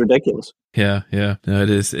 because it's ridiculous. Yeah. No, it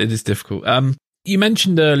is difficult. You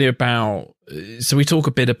mentioned earlier about, so we talk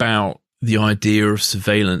a bit about the idea of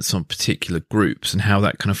surveillance on particular groups and how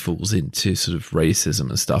that kind of falls into sort of racism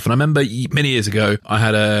and stuff. And I remember many years ago, I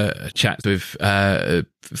had a chat with a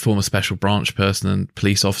former special branch person and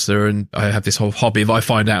police officer, and I have this whole hobby.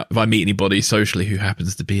 If I meet anybody socially who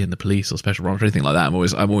happens to be in the police or special branch or anything like that, I'm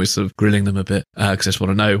always sort of grilling them a bit because I just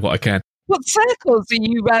want to know what I can. What circles are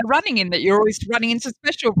you running in that you're always running into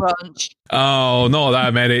special branch? Oh, not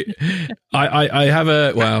that many. I have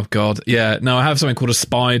I have something called a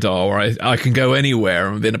spy dial where I can go anywhere,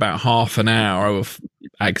 and within about half an hour I will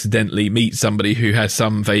accidentally meet somebody who has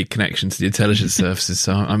some vague connection to the intelligence services.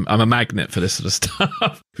 So I'm a magnet for this sort of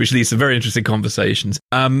stuff, which leads to very interesting conversations.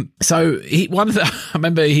 So I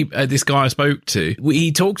remember this guy I spoke to,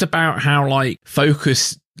 he talked about how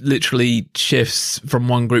focus literally shifts from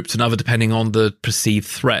one group to another depending on the perceived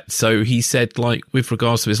threat. So he said, with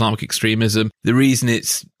regards to Islamic extremism, the reason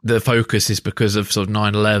the focus is because of sort of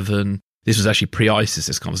 9/11. This was actually pre-ISIS,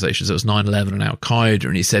 this conversation. So it was 9/11 and Al-Qaeda.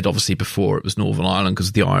 And he said, obviously, before it was Northern Ireland because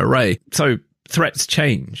of the IRA. So threats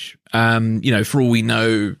change. For all we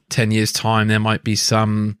know, 10 years' time, there might be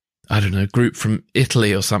some, I don't know, group from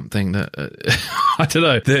Italy or something that, I don't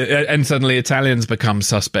know, and suddenly Italians become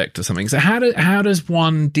suspect or something. So how does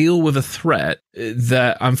one deal with a threat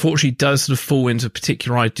that unfortunately does sort of fall into a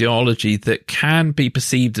particular ideology that can be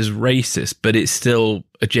perceived as racist, but it's still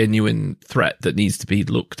a genuine threat that needs to be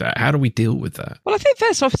looked at? How do we deal with that? Well, I think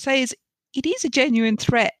first off, it is a genuine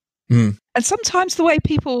threat. And sometimes the way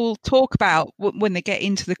people talk about when they get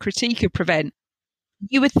into the critique of Prevent,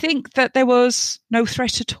 you would think that there was no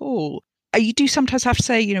threat at all. You do sometimes have to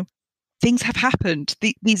say, things have happened.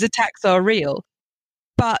 These attacks are real.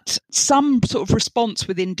 But some sort of response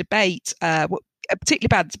within debate, particularly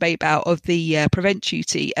about the debate of the Prevent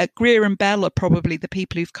duty, Greer and Bell are probably the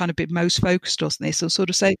people who've kind of been most focused on this. Or sort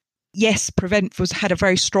of say, yes, Prevent had a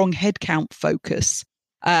very strong headcount focus,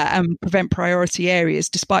 and Prevent priority areas,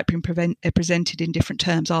 despite being presented in different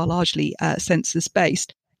terms, are largely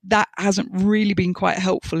census-based. That hasn't really been quite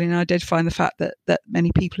helpful in identifying the fact that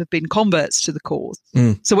many people have been converts to the cause.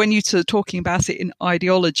 So when you're talking about it in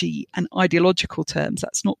ideology and ideological terms,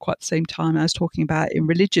 that's not quite the same time as talking about it in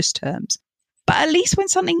religious terms. But at least when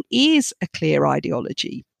something is a clear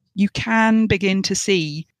ideology, you can begin to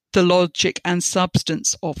see the logic and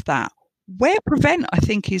substance of that. Where Prevent, I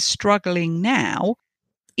think, is struggling now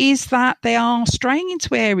is that they are straying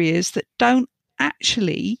into areas that don't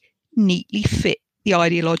actually neatly fit the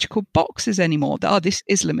ideological boxes anymore. This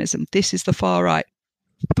Islamism, this is the far right.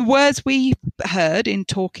 The words we heard in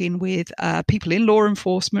talking with people in law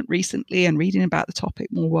enforcement recently and reading about the topic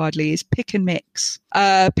more widely is pick and mix.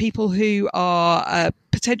 People who are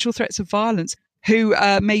potential threats of violence, who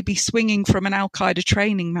may be swinging from an Al-Qaeda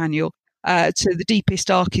training manual to the deepest,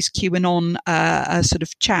 darkest QAnon sort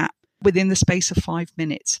of chat within the space of 5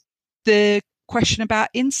 minutes. The question about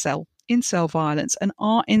incel violence, and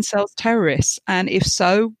are incels terrorists? And if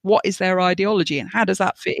so, what is their ideology? And how does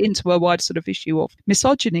that fit into a wider sort of issue of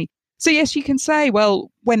misogyny? So yes, you can say,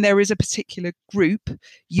 well, when there is a particular group,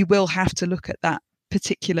 you will have to look at that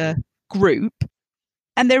particular group.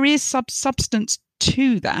 And there is substance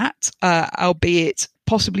to that, albeit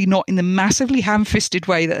possibly not in the massively ham-fisted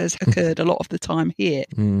way that has occurred a lot of the time here.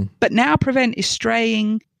 But now Prevent is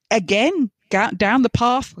straying again down the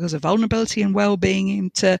path because of vulnerability and well-being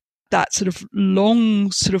into that sort of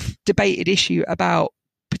long sort of debated issue about,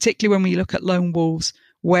 particularly when we look at lone wolves,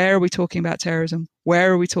 where are we talking about terrorism?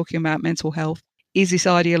 Where are we talking about mental health? Is this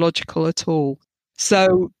ideological at all?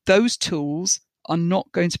 So those tools are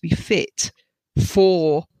not going to be fit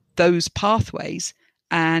for those pathways.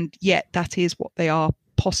 And yet that is what they are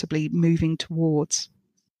possibly moving towards.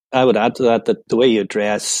 I would add to that the way you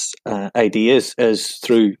address ideas is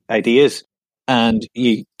through ideas. And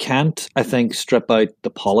you can't, I think, strip out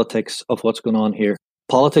the politics of what's going on here.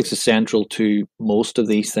 Politics is central to most of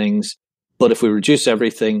these things. But if we reduce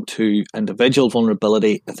everything to individual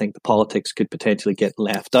vulnerability, I think the politics could potentially get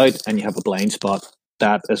left out and you have a blind spot.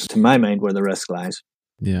 That is, to my mind, where the risk lies.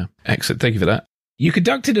 Yeah, excellent. Thank you for that. You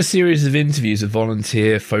conducted a series of interviews with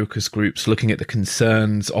volunteer focus groups looking at the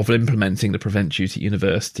concerns of implementing the Prevent Duty at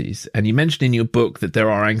universities. And you mentioned in your book that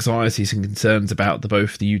there are anxieties and concerns about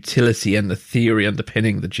both the utility and the theory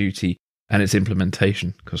underpinning the duty and its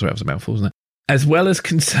implementation. Because that was a mouthful, wasn't it? As well as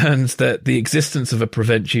concerns that the existence of a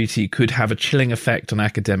Prevent Duty could have a chilling effect on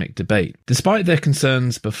academic debate. Despite their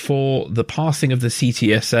concerns before the passing of the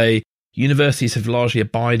CTSA, universities have largely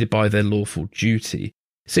abided by their lawful duty.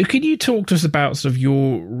 So can you talk to us about sort of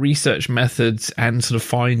your research methods and sort of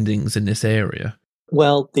findings in this area?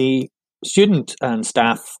 Well, the student and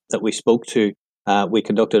staff that we spoke to, we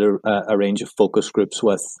conducted a range of focus groups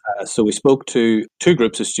with. So we spoke to 2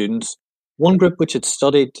 groups of students. One group which had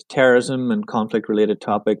studied terrorism and conflict-related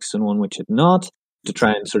topics and one which had not, to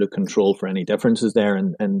try and sort of control for any differences there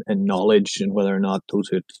in knowledge and whether or not those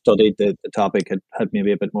who had studied the topic had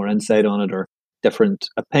maybe a bit more insight on it or different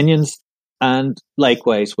opinions. And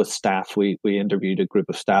likewise with staff, we interviewed a group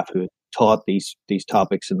of staff who had taught these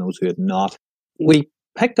topics and those who had not. We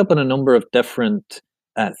picked up on a number of different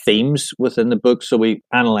themes within the book. So we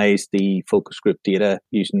analysed the focus group data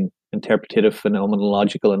using interpretative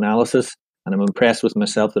phenomenological analysis. And I'm impressed with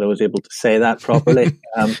myself that I was able to say that properly.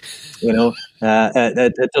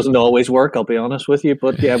 It doesn't always work, I'll be honest with you.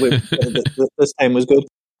 But yeah, this time was good.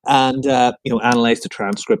 And, analysed the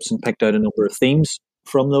transcripts and picked out a number of themes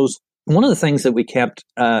from those. One of the things that we kept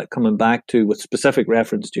coming back to with specific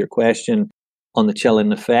reference to your question on the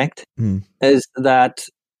chilling effect is that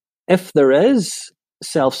if there is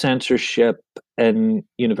self-censorship in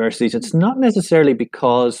universities, it's not necessarily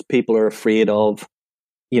because people are afraid of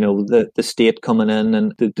the state coming in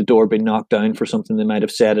and the door being knocked down for something they might have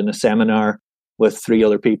said in a seminar with 3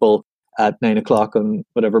 other people at 9 o'clock on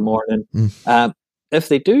whatever morning. If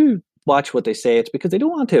they do watch what they say, it's because they don't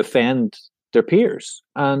want to offend their peers.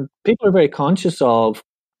 And people are very conscious of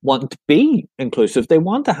wanting to be inclusive. They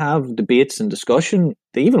want to have debates and discussion.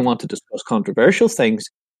 They even want to discuss controversial things.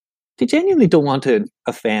 They genuinely don't want to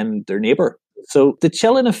offend their neighbour. So the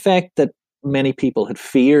chilling effect that many people had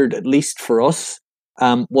feared, at least for us,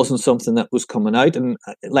 wasn't something that was coming out. And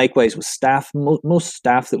likewise with staff, most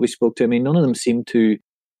staff that we spoke to, none of them seemed to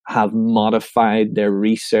have modified their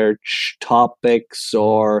research topics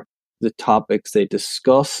or the topics they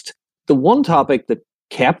discussed. The one topic that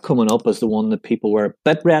kept coming up as the one that people were a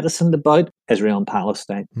bit reticent about, Israel and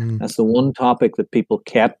Palestine. That's the one topic that people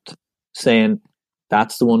kept saying,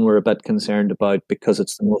 that's the one we're a bit concerned about because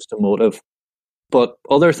it's the most emotive. But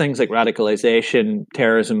other things like radicalization,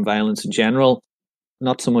 terrorism, violence in general,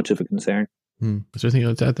 not so much of a concern. Is there anything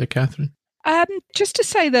else to add there, Catherine? Just to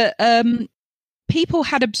say that people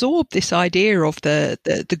had absorbed this idea of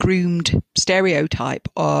the groomed stereotype,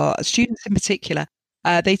 or students in particular.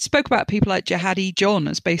 They spoke about people like Jihadi John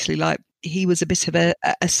as basically like he was a bit of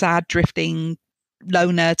a sad, drifting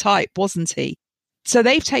loner type, wasn't he? So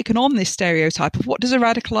they've taken on this stereotype of what does a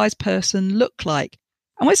radicalized person look like?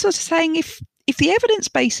 And we're sort of saying if the evidence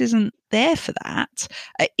base isn't there for that,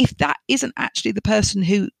 if that isn't actually the person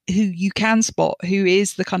who you can spot, who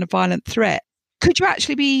is the kind of violent threat, could you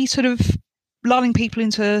actually be sort of lulling people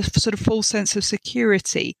into a sort of false sense of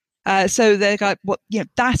security? So they're like,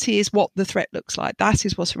 that is what the threat looks like. That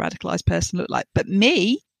is what a radicalized person looks like. But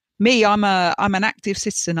me, I'm an active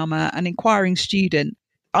citizen. I'm an inquiring student.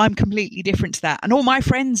 I'm completely different to that. And all my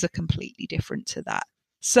friends are completely different to that.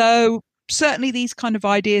 So certainly these kind of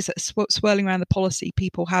ideas that are swirling around the policy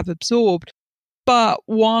people have absorbed. But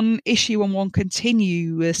one issue and one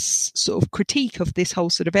continuous sort of critique of this whole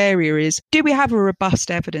sort of area is, do we have a robust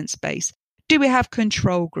evidence base? Do we have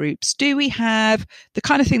control groups? Do we have the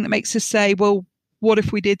kind of thing that makes us say, well, what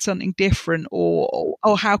if we did something different? Or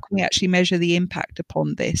how can we actually measure the impact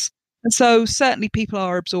upon this? And so certainly people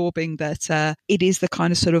are absorbing that it is the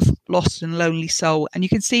kind of sort of lost and lonely soul. And you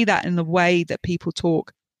can see that in the way that people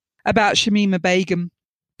talk about Shamima Begum.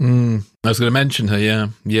 I was going to mention her, yeah.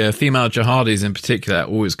 Yeah, female jihadis in particular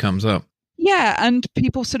always comes up. Yeah, and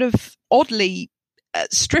people sort of oddly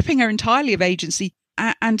stripping her entirely of agency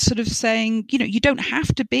and sort of saying, you don't have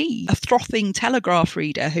to be a frothing Telegraph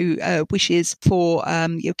reader who wishes for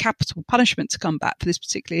capital punishment to come back for this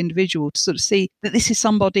particular individual to sort of see that this is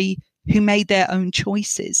somebody who made their own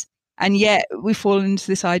choices. And yet we fall into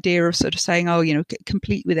this idea of sort of saying,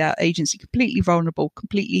 complete without agency, completely vulnerable,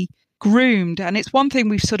 completely groomed. And it's one thing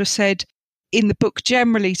we've sort of said in the book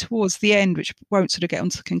generally towards the end, which won't sort of get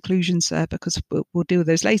onto the conclusions because we'll deal with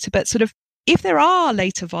those later, but sort of if there are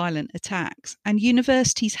later violent attacks and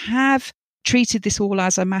universities have treated this all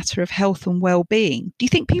as a matter of health and well-being, do you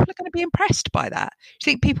think people are going to be impressed by that? Do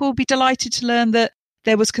you think people will be delighted to learn that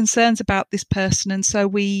there was concerns about this person and so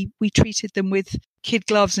we treated them with kid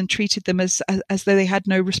gloves and treated them as though they had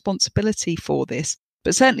no responsibility for this?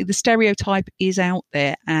 But certainly the stereotype is out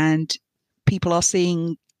there and people are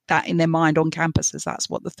seeing that in their mind on campuses. That's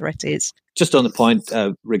what the threat is. Just on the point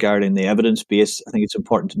regarding the evidence base, I think it's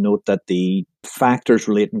important to note that the factors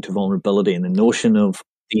relating to vulnerability and the notion of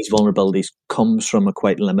these vulnerabilities comes from a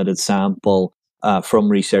quite limited sample from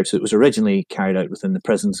research that was originally carried out within the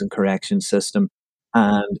prisons and corrections system.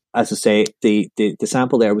 And as I say, the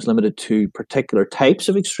sample there was limited to particular types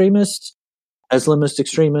of extremists, Islamist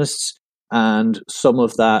extremists, and some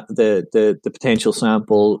of that, the potential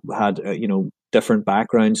sample had, different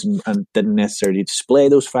backgrounds and didn't necessarily display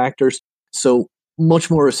those factors. So much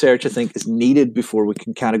more research, I think, is needed before we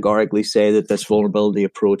can categorically say that this vulnerability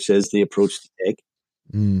approach is the approach to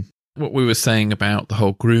take. What we were saying about the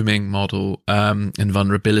whole grooming model and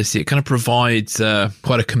vulnerability, it kind of provides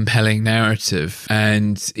quite a compelling narrative,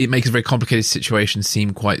 and it makes a very complicated situation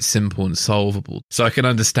seem quite simple and solvable. So I can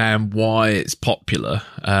understand why it's popular,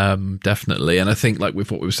 definitely. And I think, like with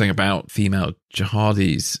what we were saying about female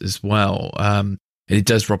jihadis as well, it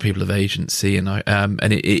does rob people of agency, and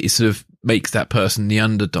it sort of makes that person the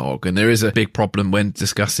underdog. And there is a big problem when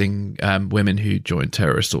discussing women who join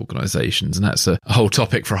terrorist organizations, and that's a whole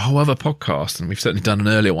topic for a whole other podcast, and we've certainly done an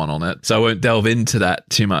earlier one on it, so I won't delve into that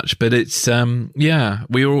too much. But it's we are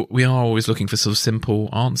always looking for sort of simple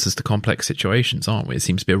answers to complex situations, aren't we? It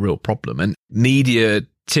seems to be a real problem, and media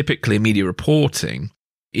reporting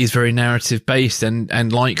is very narrative based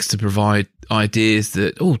and likes to provide ideas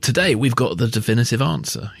that, today we've got the definitive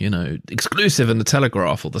answer, exclusive in the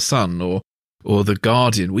Telegraph or the Sun or the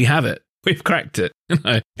Guardian. We have it. We've cracked it.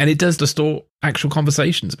 And it does distort actual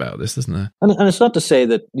conversations about this, doesn't it? And it's not to say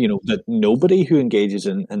that, that nobody who engages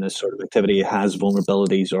in this sort of activity has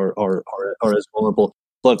vulnerabilities or is vulnerable,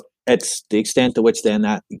 but it's the extent to which then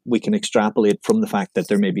that we can extrapolate from the fact that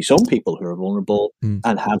there may be some people who are vulnerable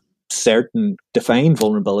and have certain defined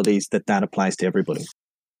vulnerabilities that applies to everybody.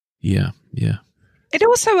 Yeah. It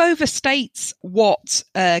also overstates what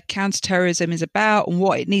counterterrorism is about and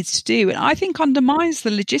what it needs to do, and I think undermines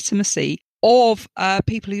the legitimacy of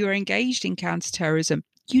people who are engaged in counterterrorism.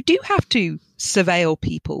 You do have to surveil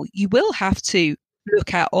people. You will have to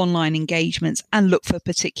look at online engagements and look for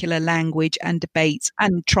particular language and debates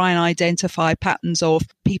and try and identify patterns of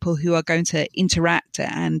people who are going to interact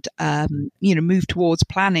and move towards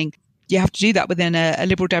planning. You have to do that within a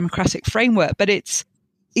liberal democratic framework, but it's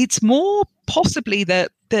more possibly the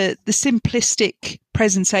simplistic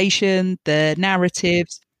presentation, the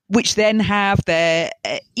narratives, which then have their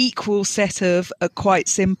equal set of quite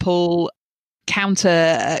simple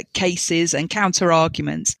counter cases and counter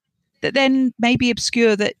arguments that then maybe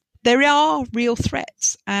obscure that there are real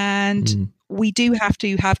threats, and we do have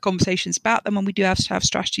to have conversations about them, and we do have to have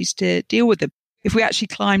strategies to deal with them. If we actually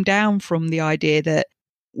climb down from the idea that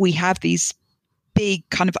we have these big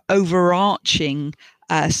kind of overarching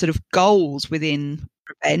sort of goals within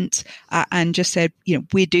Prevent and just said,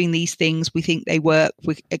 we're doing these things, we think they work,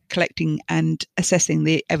 we're collecting and assessing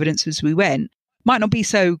the evidence as we went, might not be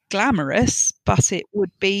so glamorous, but it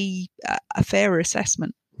would be a fairer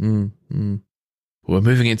assessment. We're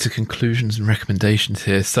moving into conclusions and recommendations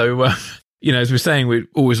here. So, as we're saying, we're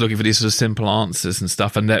always looking for these sort of simple answers and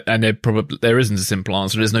stuff, and there isn't a simple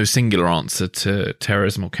answer. There's no singular answer to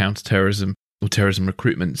terrorism or counterterrorism or terrorism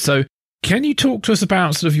recruitment. So can you talk to us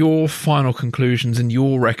about sort of your final conclusions and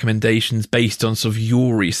your recommendations based on sort of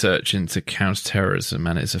your research into counterterrorism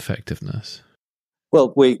and its effectiveness?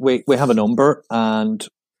 Well, we have a number, and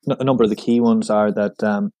a number of the key ones are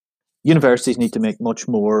that universities need to make much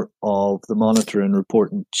more of the monitor and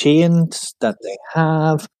reporting chains that they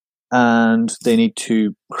have, and they need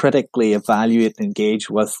to critically evaluate and engage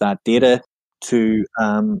with that data to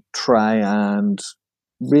try and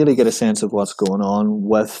really get a sense of what's going on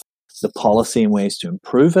with the policy and ways to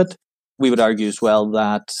improve it. We would argue as well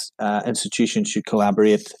that institutions should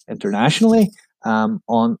collaborate internationally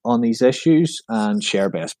on these issues and share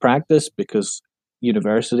best practice, because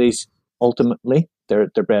universities ultimately their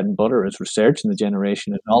bread and butter is research and the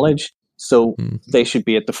generation of knowledge. So they should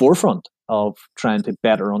be at the forefront of trying to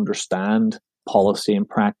better understand policy and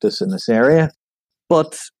practice in this area.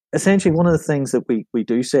 But essentially, one of the things that we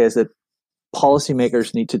do say is that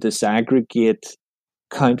policymakers need to disaggregate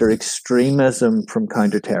counter-extremism from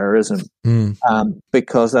counter-terrorism,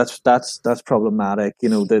 because that's problematic.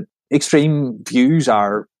 The extreme views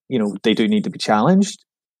are, they do need to be challenged.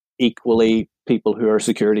 Equally, people who are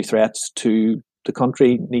security threats to the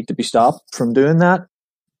country need to be stopped from doing that.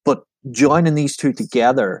 But joining these two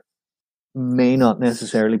together may not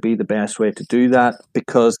necessarily be the best way to do that,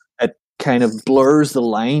 because it kind of blurs the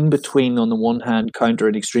line between, on the one hand,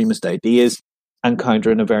 countering extremist ideas and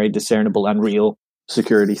countering a very discernible and real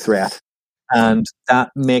security threat. And that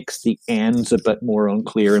makes the ends a bit more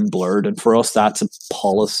unclear and blurred. And for us, that's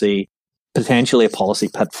potentially a policy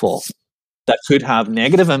pitfall that could have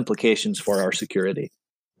negative implications for our security.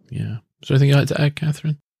 Yeah. Is there anything you'd like to add,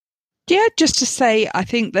 Catherine? Yeah, just to say, I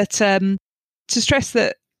think that to stress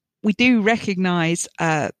that we do recognise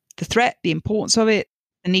the threat, the importance of it,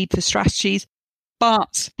 the need for strategies,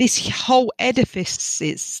 but this whole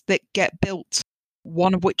edifices that get built,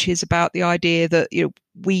 one of which is about the idea that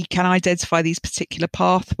we can identify these particular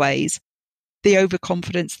pathways. The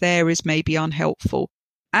overconfidence there is maybe unhelpful,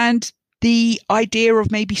 and the idea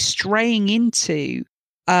of maybe straying into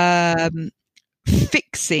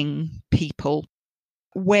fixing people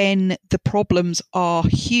when the problems are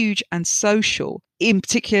huge and social. In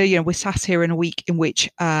particular, we're sat here in a week in which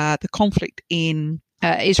the conflict in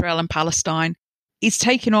Israel and Palestine is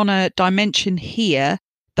taking on a dimension here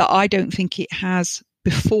that I don't think it has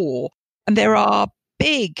before. And there are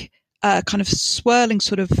big kind of swirling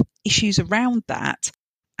sort of issues around that.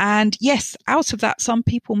 And yes, out of that, some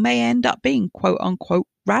people may end up being quote unquote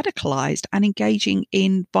radicalized and engaging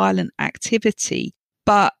in violent activity.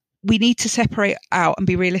 But we need to separate out and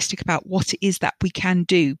be realistic about what it is that we can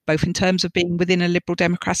do, both in terms of being within a liberal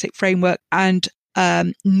democratic framework and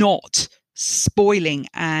not spoiling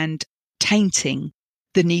and tainting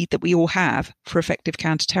the need that we all have for effective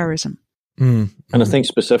counterterrorism. And I think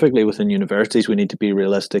specifically within universities, we need to be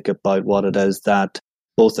realistic about what it is that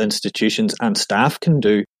both institutions and staff can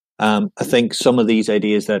do. I think some of these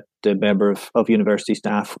ideas that a member of university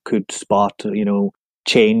staff could spot,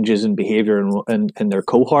 changes in behaviour in their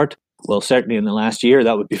cohort, well, certainly in the last year,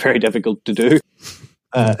 that would be very difficult to do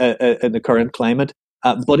in the current climate.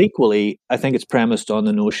 But equally, I think it's premised on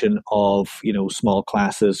the notion of, small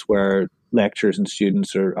classes where lecturers and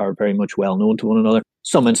students are very much well known to one another.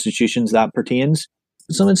 Some institutions that pertains,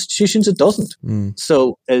 some institutions it doesn't.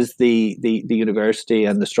 So is the university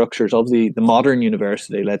and the structures of the modern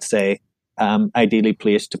university, let's say, ideally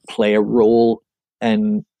placed to play a role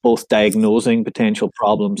in both diagnosing potential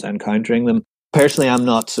problems and countering them? Personally, I'm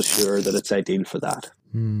not so sure that it's ideal for that.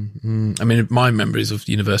 I mean, my memories of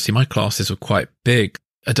university, my classes were quite big.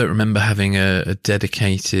 I don't remember having a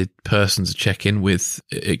dedicated person to check in with,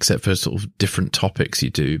 except for sort of different topics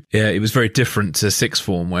you do. Yeah, it was very different to sixth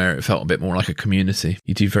form, where it felt a bit more like a community.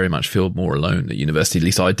 You do very much feel more alone at university. At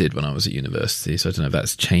least I did when I was at university. So I don't know if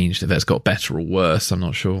that's changed, if that's got better or worse. I'm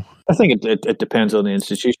not sure. I think it depends on the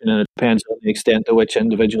institution, and it depends on the extent to which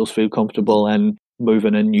individuals feel comfortable and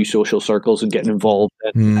moving in new social circles and getting involved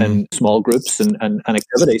in small groups and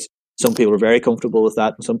activities. Some people are very comfortable with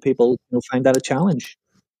that, and some people find that a challenge.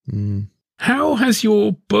 How has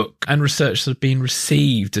your book and research sort of been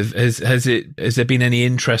received? Has there been any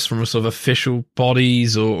interest from sort of official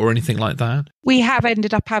bodies or anything like that? We have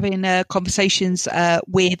ended up having conversations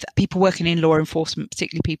with people working in law enforcement,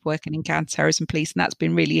 particularly people working in counterterrorism police, and that's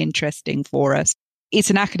been really interesting for us. It's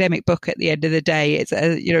an academic book at the end of the day.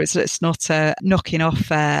 It's not knocking off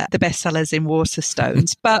the bestsellers in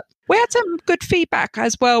Waterstones, but we had some good feedback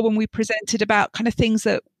as well when we presented about kind of things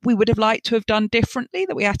that we would have liked to have done differently,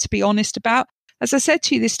 that we had to be honest about. As I said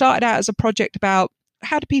to you, this started out as a project about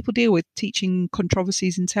how do people deal with teaching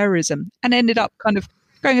controversies in terrorism, and ended up kind of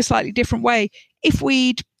going a slightly different way. If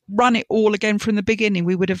we'd run it all again from the beginning,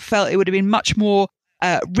 we would have felt it would have been much more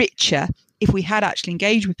richer if we had actually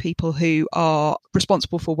engaged with people who are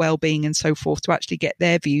responsible for well-being and so forth to actually get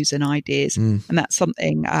their views and ideas. And that's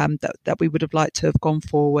something that we would have liked to have gone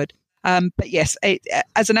forward. But yes,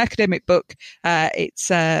 as an academic book, it's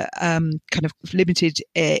kind of limited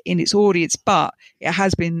in its audience, but it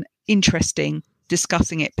has been interesting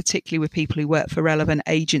discussing it, particularly with people who work for relevant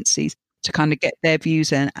agencies, to kind of get their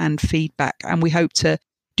views and feedback. And we hope to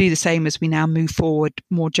do the same as we now move forward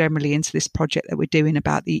more generally into this project that we're doing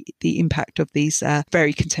about the impact of these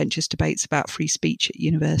very contentious debates about free speech at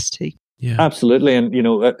university. Yeah, absolutely. And,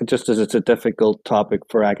 just as it's a difficult topic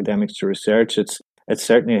for academics to research, it's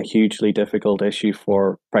certainly a hugely difficult issue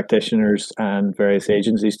for practitioners and various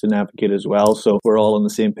agencies to navigate as well. So we're all on the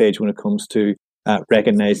same page when it comes to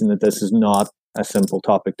recognizing that this is not a simple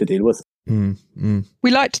topic to deal with.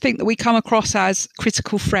 We like to think that we come across as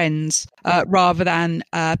critical friends rather than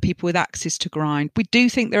people with axes to grind. We do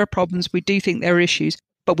think there are problems, we do think there are issues,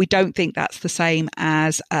 but we don't think that's the same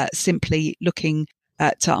as simply looking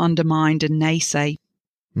to undermine and naysay.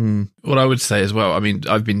 What I would say as well, I mean,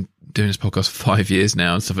 I've been doing this podcast for 5 years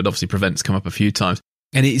now and stuff, and obviously Prevent's come up a few times.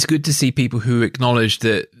 And it's good to see people who acknowledge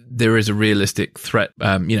that there is a realistic threat,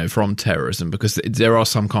 from terrorism, because there are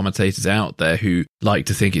some commentators out there who like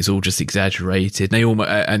to think it's all just exaggerated.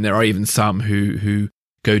 And there are even some who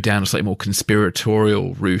go down a slightly more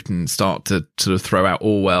conspiratorial route and start to sort of throw out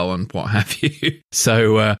Orwell and what have you.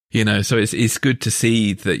 So, so it's good to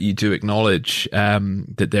see that you do acknowledge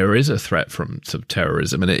that there is a threat from sort of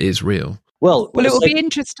terrorism and it is real. Well, it will be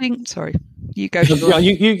interesting. Sorry, you go.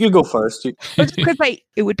 You go first.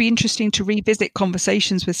 It would be interesting to revisit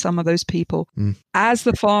conversations with some of those people as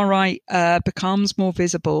the far right becomes more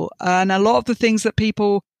visible, and a lot of the things that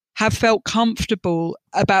people have felt comfortable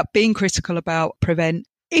about being critical about Prevent,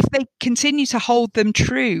 if they continue to hold them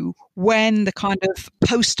true when the kind of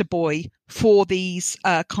poster boy for these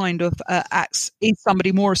kind of acts is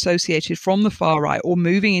somebody more associated from the far right or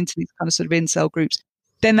moving into these kind of sort of incel groups,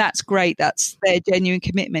 then that's great. That's their genuine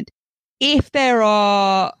commitment. If there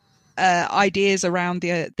are ideas around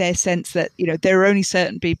their sense that, there are only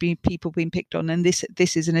certain people being picked on and this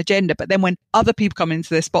is an agenda, but then when other people come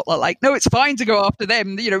into their spotlight, like, no, it's fine to go after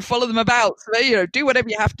them, follow them about, do whatever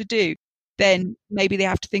you have to do, then maybe they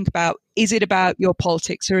have to think about, is it about your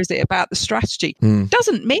politics or is it about the strategy?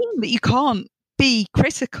 Doesn't mean that you can't be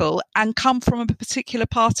critical and come from a particular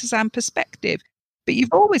partisan perspective, but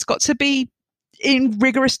you've always got to be in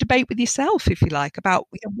rigorous debate with yourself, if you like, about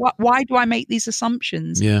why do I make these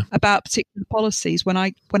assumptions about particular policies when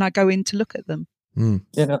I go in to look at them.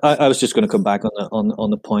 I was just going to come back on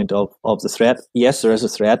the point of the threat. Yes, there is a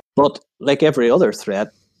threat, but like every other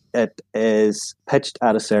threat, it is pitched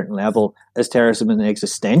at a certain level. Is terrorism an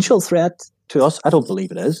existential threat to us? I don't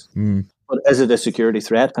believe it is. But is it a security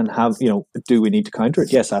threat? And do we need to counter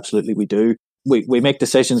it? Yes, absolutely, we do. We make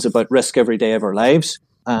decisions about risk every day of our lives.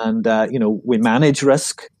 And, we manage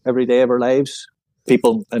risk every day of our lives.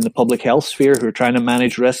 People in the public health sphere who are trying to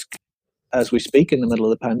manage risk as we speak in the middle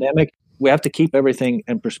of the pandemic, we have to keep everything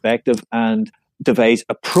in perspective and devise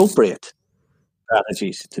appropriate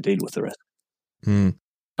strategies to deal with the risk.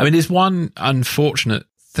 I mean, there's one unfortunate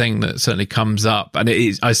thing that certainly comes up, and it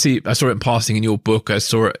is, I saw it in passing in your book, I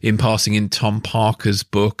saw it in passing in Tom Parker's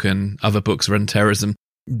book and other books around terrorism,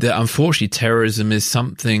 that unfortunately terrorism is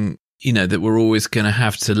something that we're always going to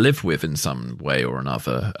have to live with in some way or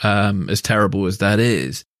another, as terrible as that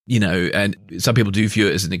is, and some people do view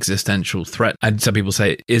it as an existential threat and some people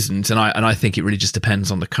say it isn't. And I think it really just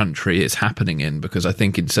depends on the country it's happening in, because I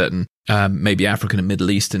think in certain, maybe African and Middle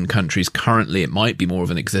Eastern countries currently, it might be more of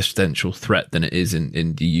an existential threat than it is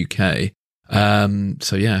in the UK.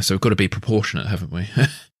 So we've got to be proportionate, haven't we?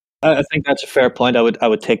 I think that's a fair point. I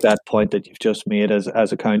would take that point that you've just made as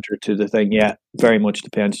a counter to the thing. Yeah, very much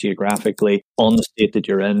depends geographically on the state that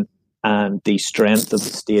you're in and the strength of the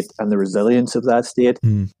state and the resilience of that state.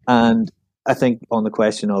 And I think on the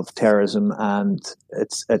question of terrorism and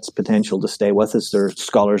its potential to stay with us, there are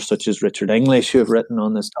scholars such as Richard English who have written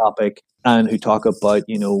on this topic and who talk about,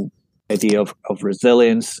 idea of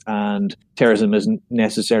resilience, and terrorism isn't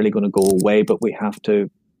necessarily going to go away, but we have to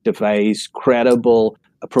devise credible,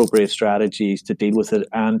 appropriate strategies to deal with it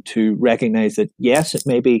and to recognize that, yes, it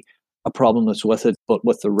may be a problem that's with it, but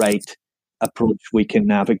with the right approach, we can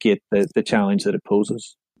navigate the challenge that it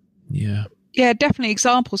poses. Yeah, definitely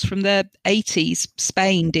examples from the 80s,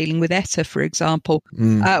 Spain dealing with ETA, for example,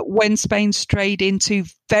 when Spain strayed into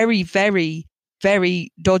very, very,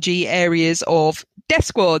 very dodgy areas of death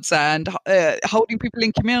squads and holding people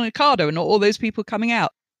incommunicado and all those people coming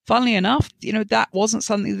out. Funnily enough, that wasn't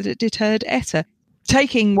something that deterred ETA.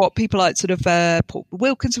 taking what people like sort of Paul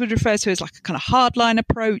Wilkins would refer to as like a kind of hardline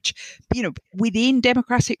approach, within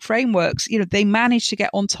democratic frameworks, they managed to get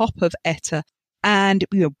on top of ETA. And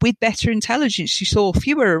with better intelligence, you saw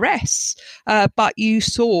fewer arrests, but you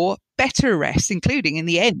saw better arrests, including in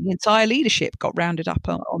the end, the entire leadership got rounded up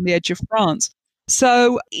on the edge of France.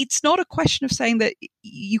 So it's not a question of saying that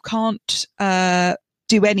you can't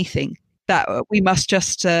do anything, that we must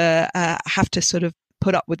just have to sort of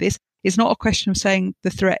put up with this. It's not a question of saying the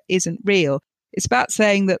threat isn't real. It's about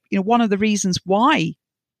saying that, one of the reasons why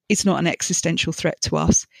it's not an existential threat to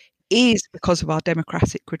us is because of our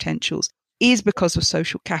democratic credentials, is because of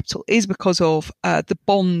social capital, is because of the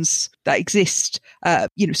bonds that exist,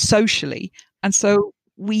 socially. And so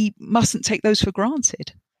we mustn't take those for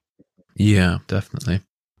granted. Yeah, definitely.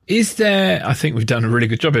 Is there, I think we've done a really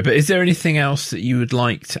good job here, but is there anything else that you would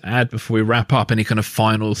like to add before we wrap up? Any kind of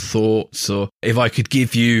final thoughts? Or if I could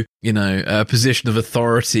give you, a position of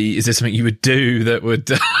authority, is there something you would do that would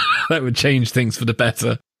that would change things for the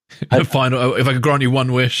better? If I could grant you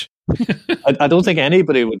one wish. I don't think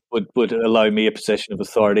anybody would allow me a position of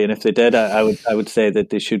authority, and if they did, I would say that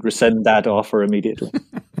they should rescind that offer immediately.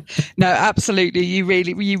 No, absolutely. You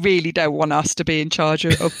really don't want us to be in charge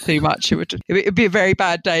of too much. It would be a very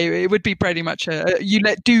bad day. It would be pretty much you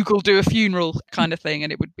let Dougal do a funeral kind of thing,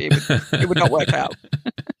 and it would not work out.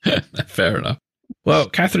 Fair enough. Well,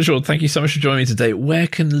 Catherine Shaw, thank you so much for joining me today. Where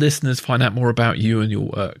can listeners find out more about you and your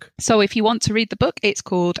work? So if you want to read the book, it's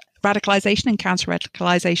called Radicalisation and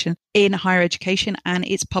Counter-Radicalisation in Higher Education, and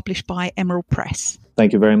it's published by Emerald Press.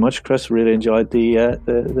 Thank you very much, Chris. Really enjoyed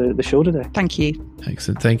the show today. Thank you.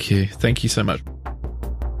 Excellent. Thank you. Thank you so much.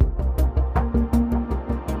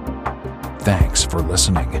 Thanks for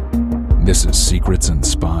listening. This is Secrets and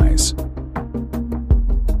Spies.